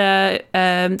ones that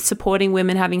are supporting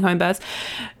women having home births,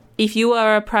 if you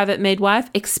are a private midwife,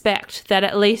 expect that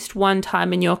at least one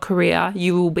time in your career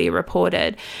you will be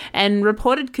reported. And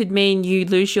reported could mean you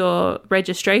lose your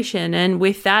registration, and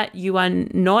with that you are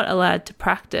not allowed to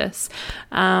practice.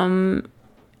 Unless,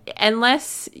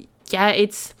 I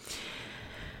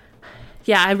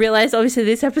realize obviously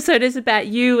this episode is about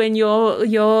you and your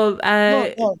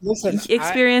listen,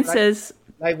 experiences.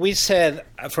 Like we said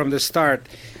from the start,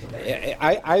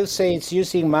 I would say it's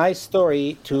using my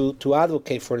story to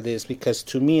advocate for this, because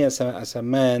to me as a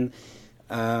man,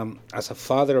 as a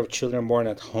father of children born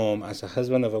at home, as a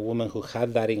husband of a woman who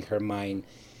had that in her mind,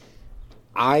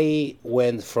 I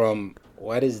went from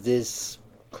what is this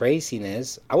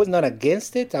craziness? I was not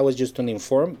against it. I was just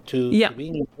uninformed to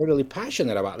being really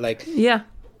passionate about.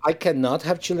 I cannot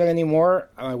have children anymore.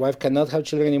 My wife cannot have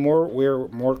children anymore. We're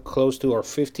more close to our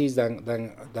 50s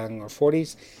than our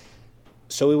 40s.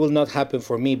 So it will not happen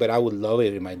for me, but I would love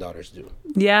it if my daughters do.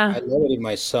 Yeah. I love it if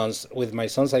my sons. With my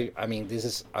sons, I mean, this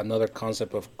is another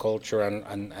concept of culture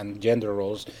and gender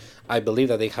roles. I believe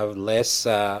that they have less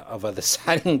of a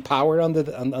deciding power on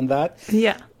that.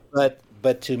 Yeah.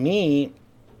 But to me,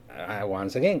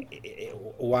 once again,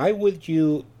 why would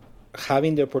you,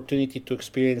 having the opportunity to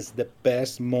experience the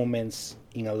best moments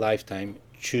in a lifetime,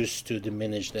 choose to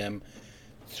diminish them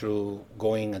through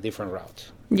going a different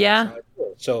route? Yeah.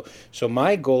 So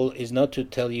my goal is not to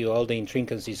tell you all the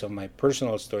intricacies of my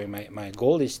personal story. My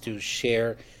goal is to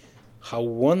share how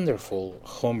wonderful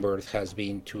Homebirth has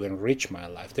been to enrich my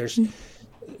life.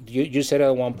 You said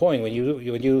at one point when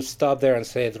you stopped there and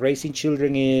said raising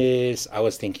children is, I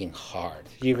was thinking hard.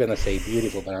 You're gonna say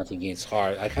beautiful, but I'm thinking it's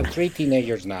hard. I have 3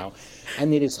 teenagers now,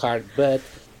 and it is hard. But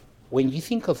when you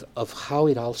think of how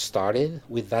it all started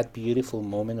with that beautiful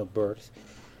moment of birth,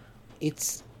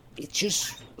 it's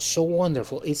just so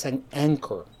wonderful. It's an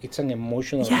anchor. It's an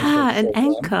emotional anchor. Yeah, an for them.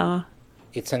 anchor.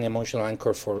 It's an emotional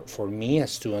anchor for me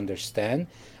as to understand.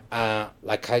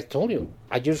 Like I told you,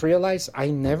 I just realized I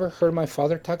never heard my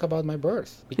father talk about my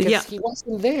birth because he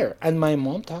wasn't there, and my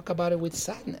mom talked about it with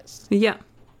sadness. Yeah.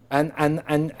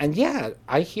 And yeah,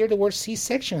 I hear the word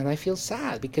C-section and I feel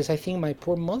sad because I think my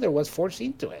poor mother was forced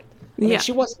into it. I mean,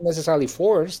 she wasn't necessarily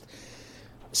forced.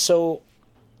 So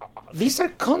these are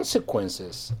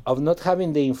consequences of not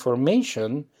having the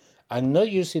information and not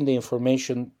using the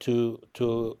information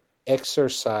to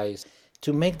exercise,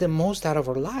 to make the most out of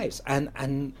our lives.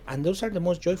 And those are the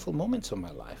most joyful moments of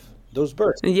my life, those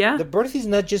births. Yeah. The birth is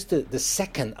not just the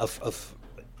second of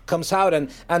comes out.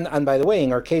 And by the way,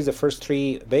 in our case, the first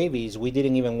 3 babies, we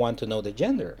didn't even want to know the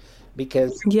gender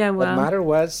because what mattered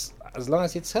was as long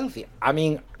as it's healthy. I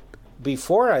mean,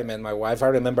 before I met my wife, I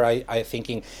remember I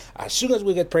thinking, as soon as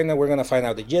we get pregnant, we're going to find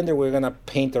out the gender. We're going to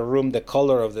paint the room the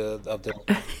color of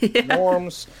the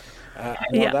norms and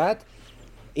all that.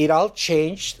 It all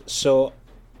changed. So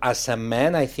as a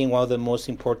man, I think one of the most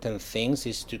important things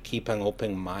is to keep an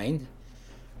open mind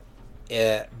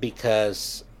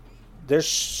because there's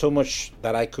so much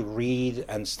that I could read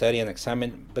and study and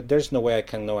examine, but there's no way I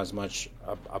can know as much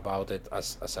about it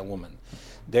as a woman.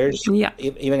 There's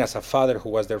even as a father who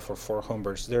was there for 4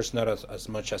 homebirths, there's not as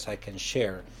much as I can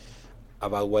share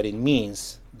about what it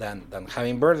means than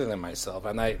having birthed them myself.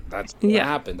 And that's what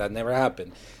happened. That never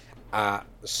happened.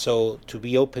 So to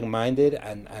be open-minded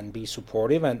and be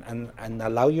supportive and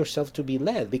allow yourself to be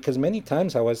led, because many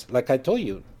times I was, like I told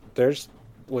you, there's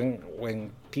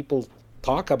when people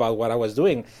talk about what I was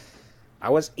doing, I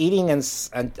was eating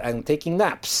and taking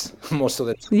naps most of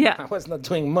the time. Yeah. I was not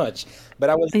doing much, but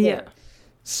I was there. Yeah.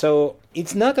 So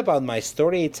it's not about my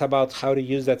story. It's about how to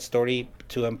use that story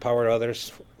to empower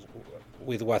others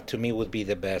with what to me would be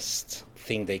the best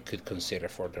thing they could consider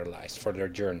for their lives, for their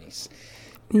journeys.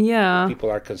 Yeah.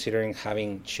 People are considering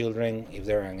having children if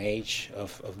they're an age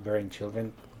of bearing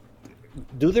children.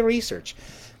 Do the research.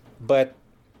 But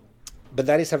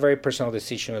that is a very personal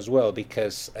decision as well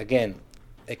because, again,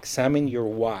 examine your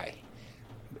why.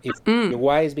 If your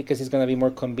why is because it's going to be more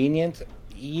convenient,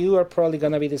 you are probably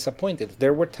going to be disappointed.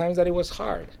 There were times that it was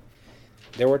hard.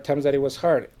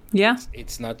 Yeah.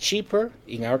 It's not cheaper.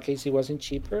 In our case, it wasn't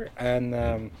cheaper.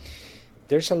 And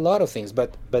there's a lot of things.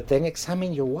 But then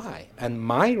examine your why. And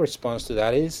my response to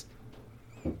that is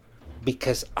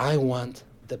because I want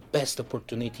the best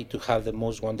opportunity to have the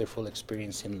most wonderful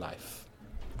experience in life.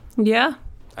 Yeah.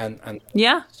 And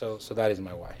yeah. So that is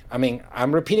my why. I mean,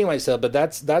 I'm repeating myself, but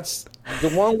that's the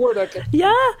one word I can.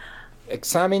 Yeah.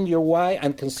 Examine your why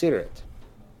and consider it.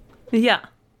 Yeah.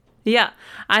 Yeah.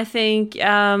 I think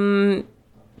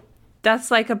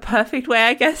that's like a perfect way,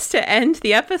 I guess, to end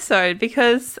the episode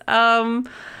because, I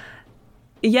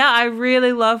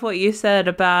really love what you said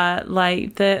about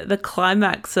like the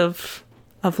climax of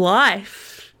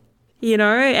life, you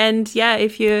know, and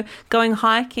if you're going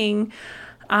hiking,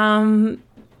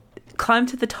 climb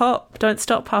to the top, don't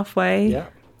stop halfway. Yeah.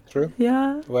 True.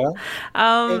 Yeah. Well,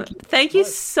 thank you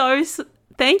so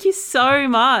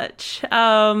much.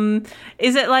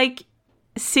 Is it like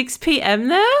 6 p.m.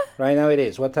 there? Right now it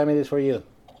is. What time it is for you?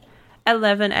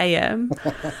 11 a.m.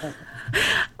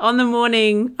 on the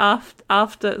morning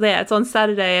after. Yeah, it's on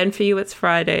Saturday, and for you it's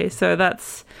Friday. So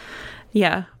that's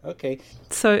Okay.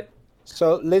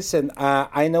 So listen,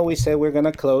 I know we said we're going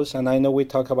to close, and I know we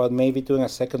talk about maybe doing a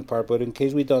second part, but in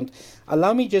case we don't,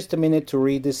 allow me just a minute to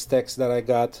read this text that I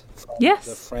got from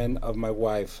the friend of my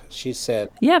wife. She said,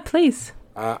 yeah, please.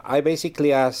 I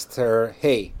basically asked her,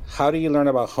 hey, how do you learn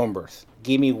about home birth?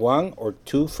 Give me 1 or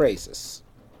 2 phrases.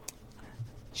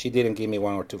 She didn't give me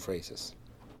one or two phrases.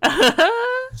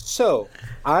 So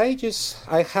I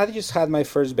had just had my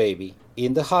first baby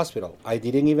in the hospital. I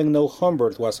didn't even know home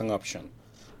birth was an option.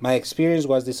 My experience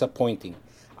was disappointing.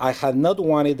 I had not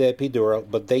wanted the epidural,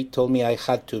 but they told me I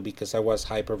had to because I was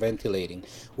hyperventilating,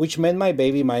 which meant my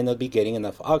baby might not be getting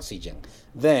enough oxygen.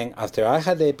 Then, after I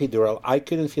had the epidural, I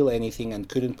couldn't feel anything and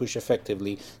couldn't push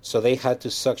effectively, so they had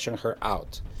to suction her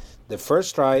out. The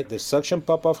first try, the suction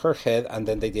popped off her head, and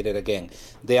then they did it again.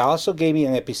 They also gave me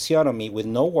an episiotomy with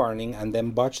no warning and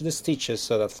then botched the stitches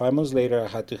so that 5 months later I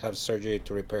had to have surgery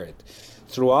to repair it.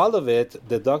 Through all of it,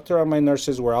 the doctor and my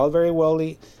nurses were all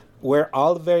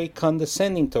very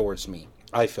condescending towards me.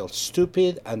 I felt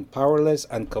stupid and powerless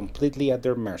and completely at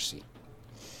their mercy.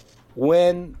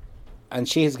 And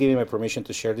she has given me permission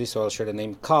to share this, so I'll share the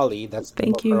name Collie. That's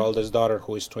her oldest daughter,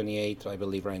 who is 28, I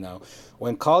believe, right now.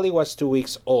 When Collie was 2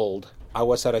 weeks old, I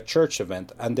was at a church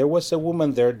event, and there was a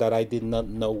woman there that I did not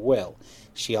know well.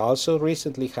 She also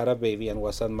recently had a baby and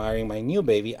was admiring my new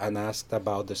baby and asked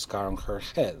about the scar on her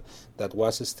head that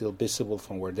was still visible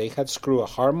from where they had screwed a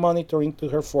heart monitor into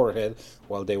her forehead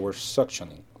while they were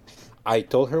suctioning. I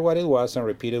told her what it was and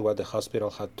repeated what the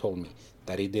hospital had told me,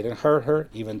 that it didn't hurt her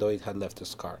even though it had left a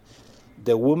scar.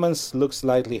 The woman looked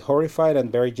slightly horrified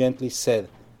and very gently said,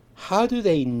 "How do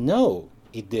they know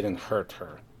it didn't hurt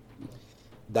her?"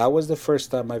 That was the first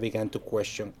time I began to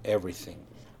question everything.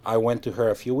 I went to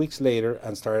her a few weeks later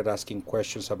and started asking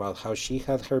questions about how she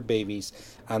had her babies,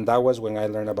 and that was when I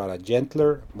learned about a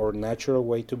gentler, more natural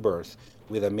way to birth,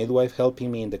 with a midwife helping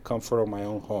me in the comfort of my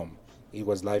own home. It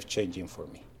was life-changing for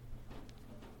me.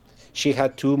 She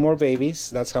had 2 more babies.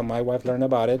 That's how my wife learned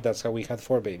about it. That's how we had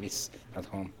 4 babies at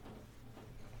home.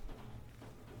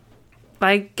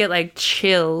 I get like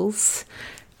chills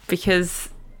because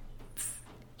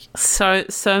so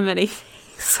many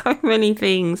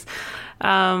things.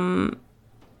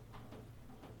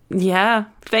 Yeah,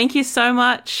 thank you so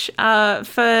much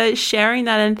for sharing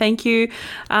that, and thank you.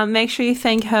 Make sure you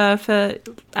thank her for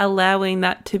allowing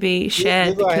that to be shared.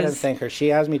 You go ahead and thank her.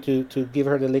 She asked me to give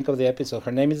her the link of the episode.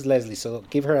 Her name is Leslie, so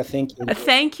give her a thank you.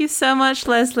 Thank you so much,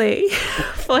 Leslie,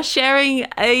 for sharing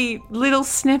a little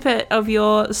snippet of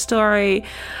your story.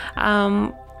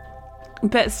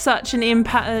 But such an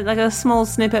impact, like a small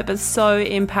snippet, but so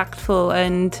impactful.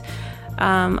 And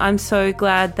I'm so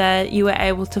glad that you were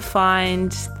able to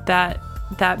find that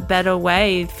better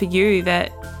way for you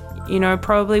that, you know,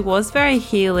 probably was very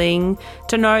healing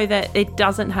to know that it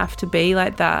doesn't have to be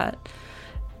like that.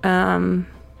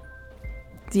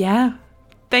 Yeah.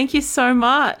 Thank you so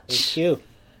much. Thank you.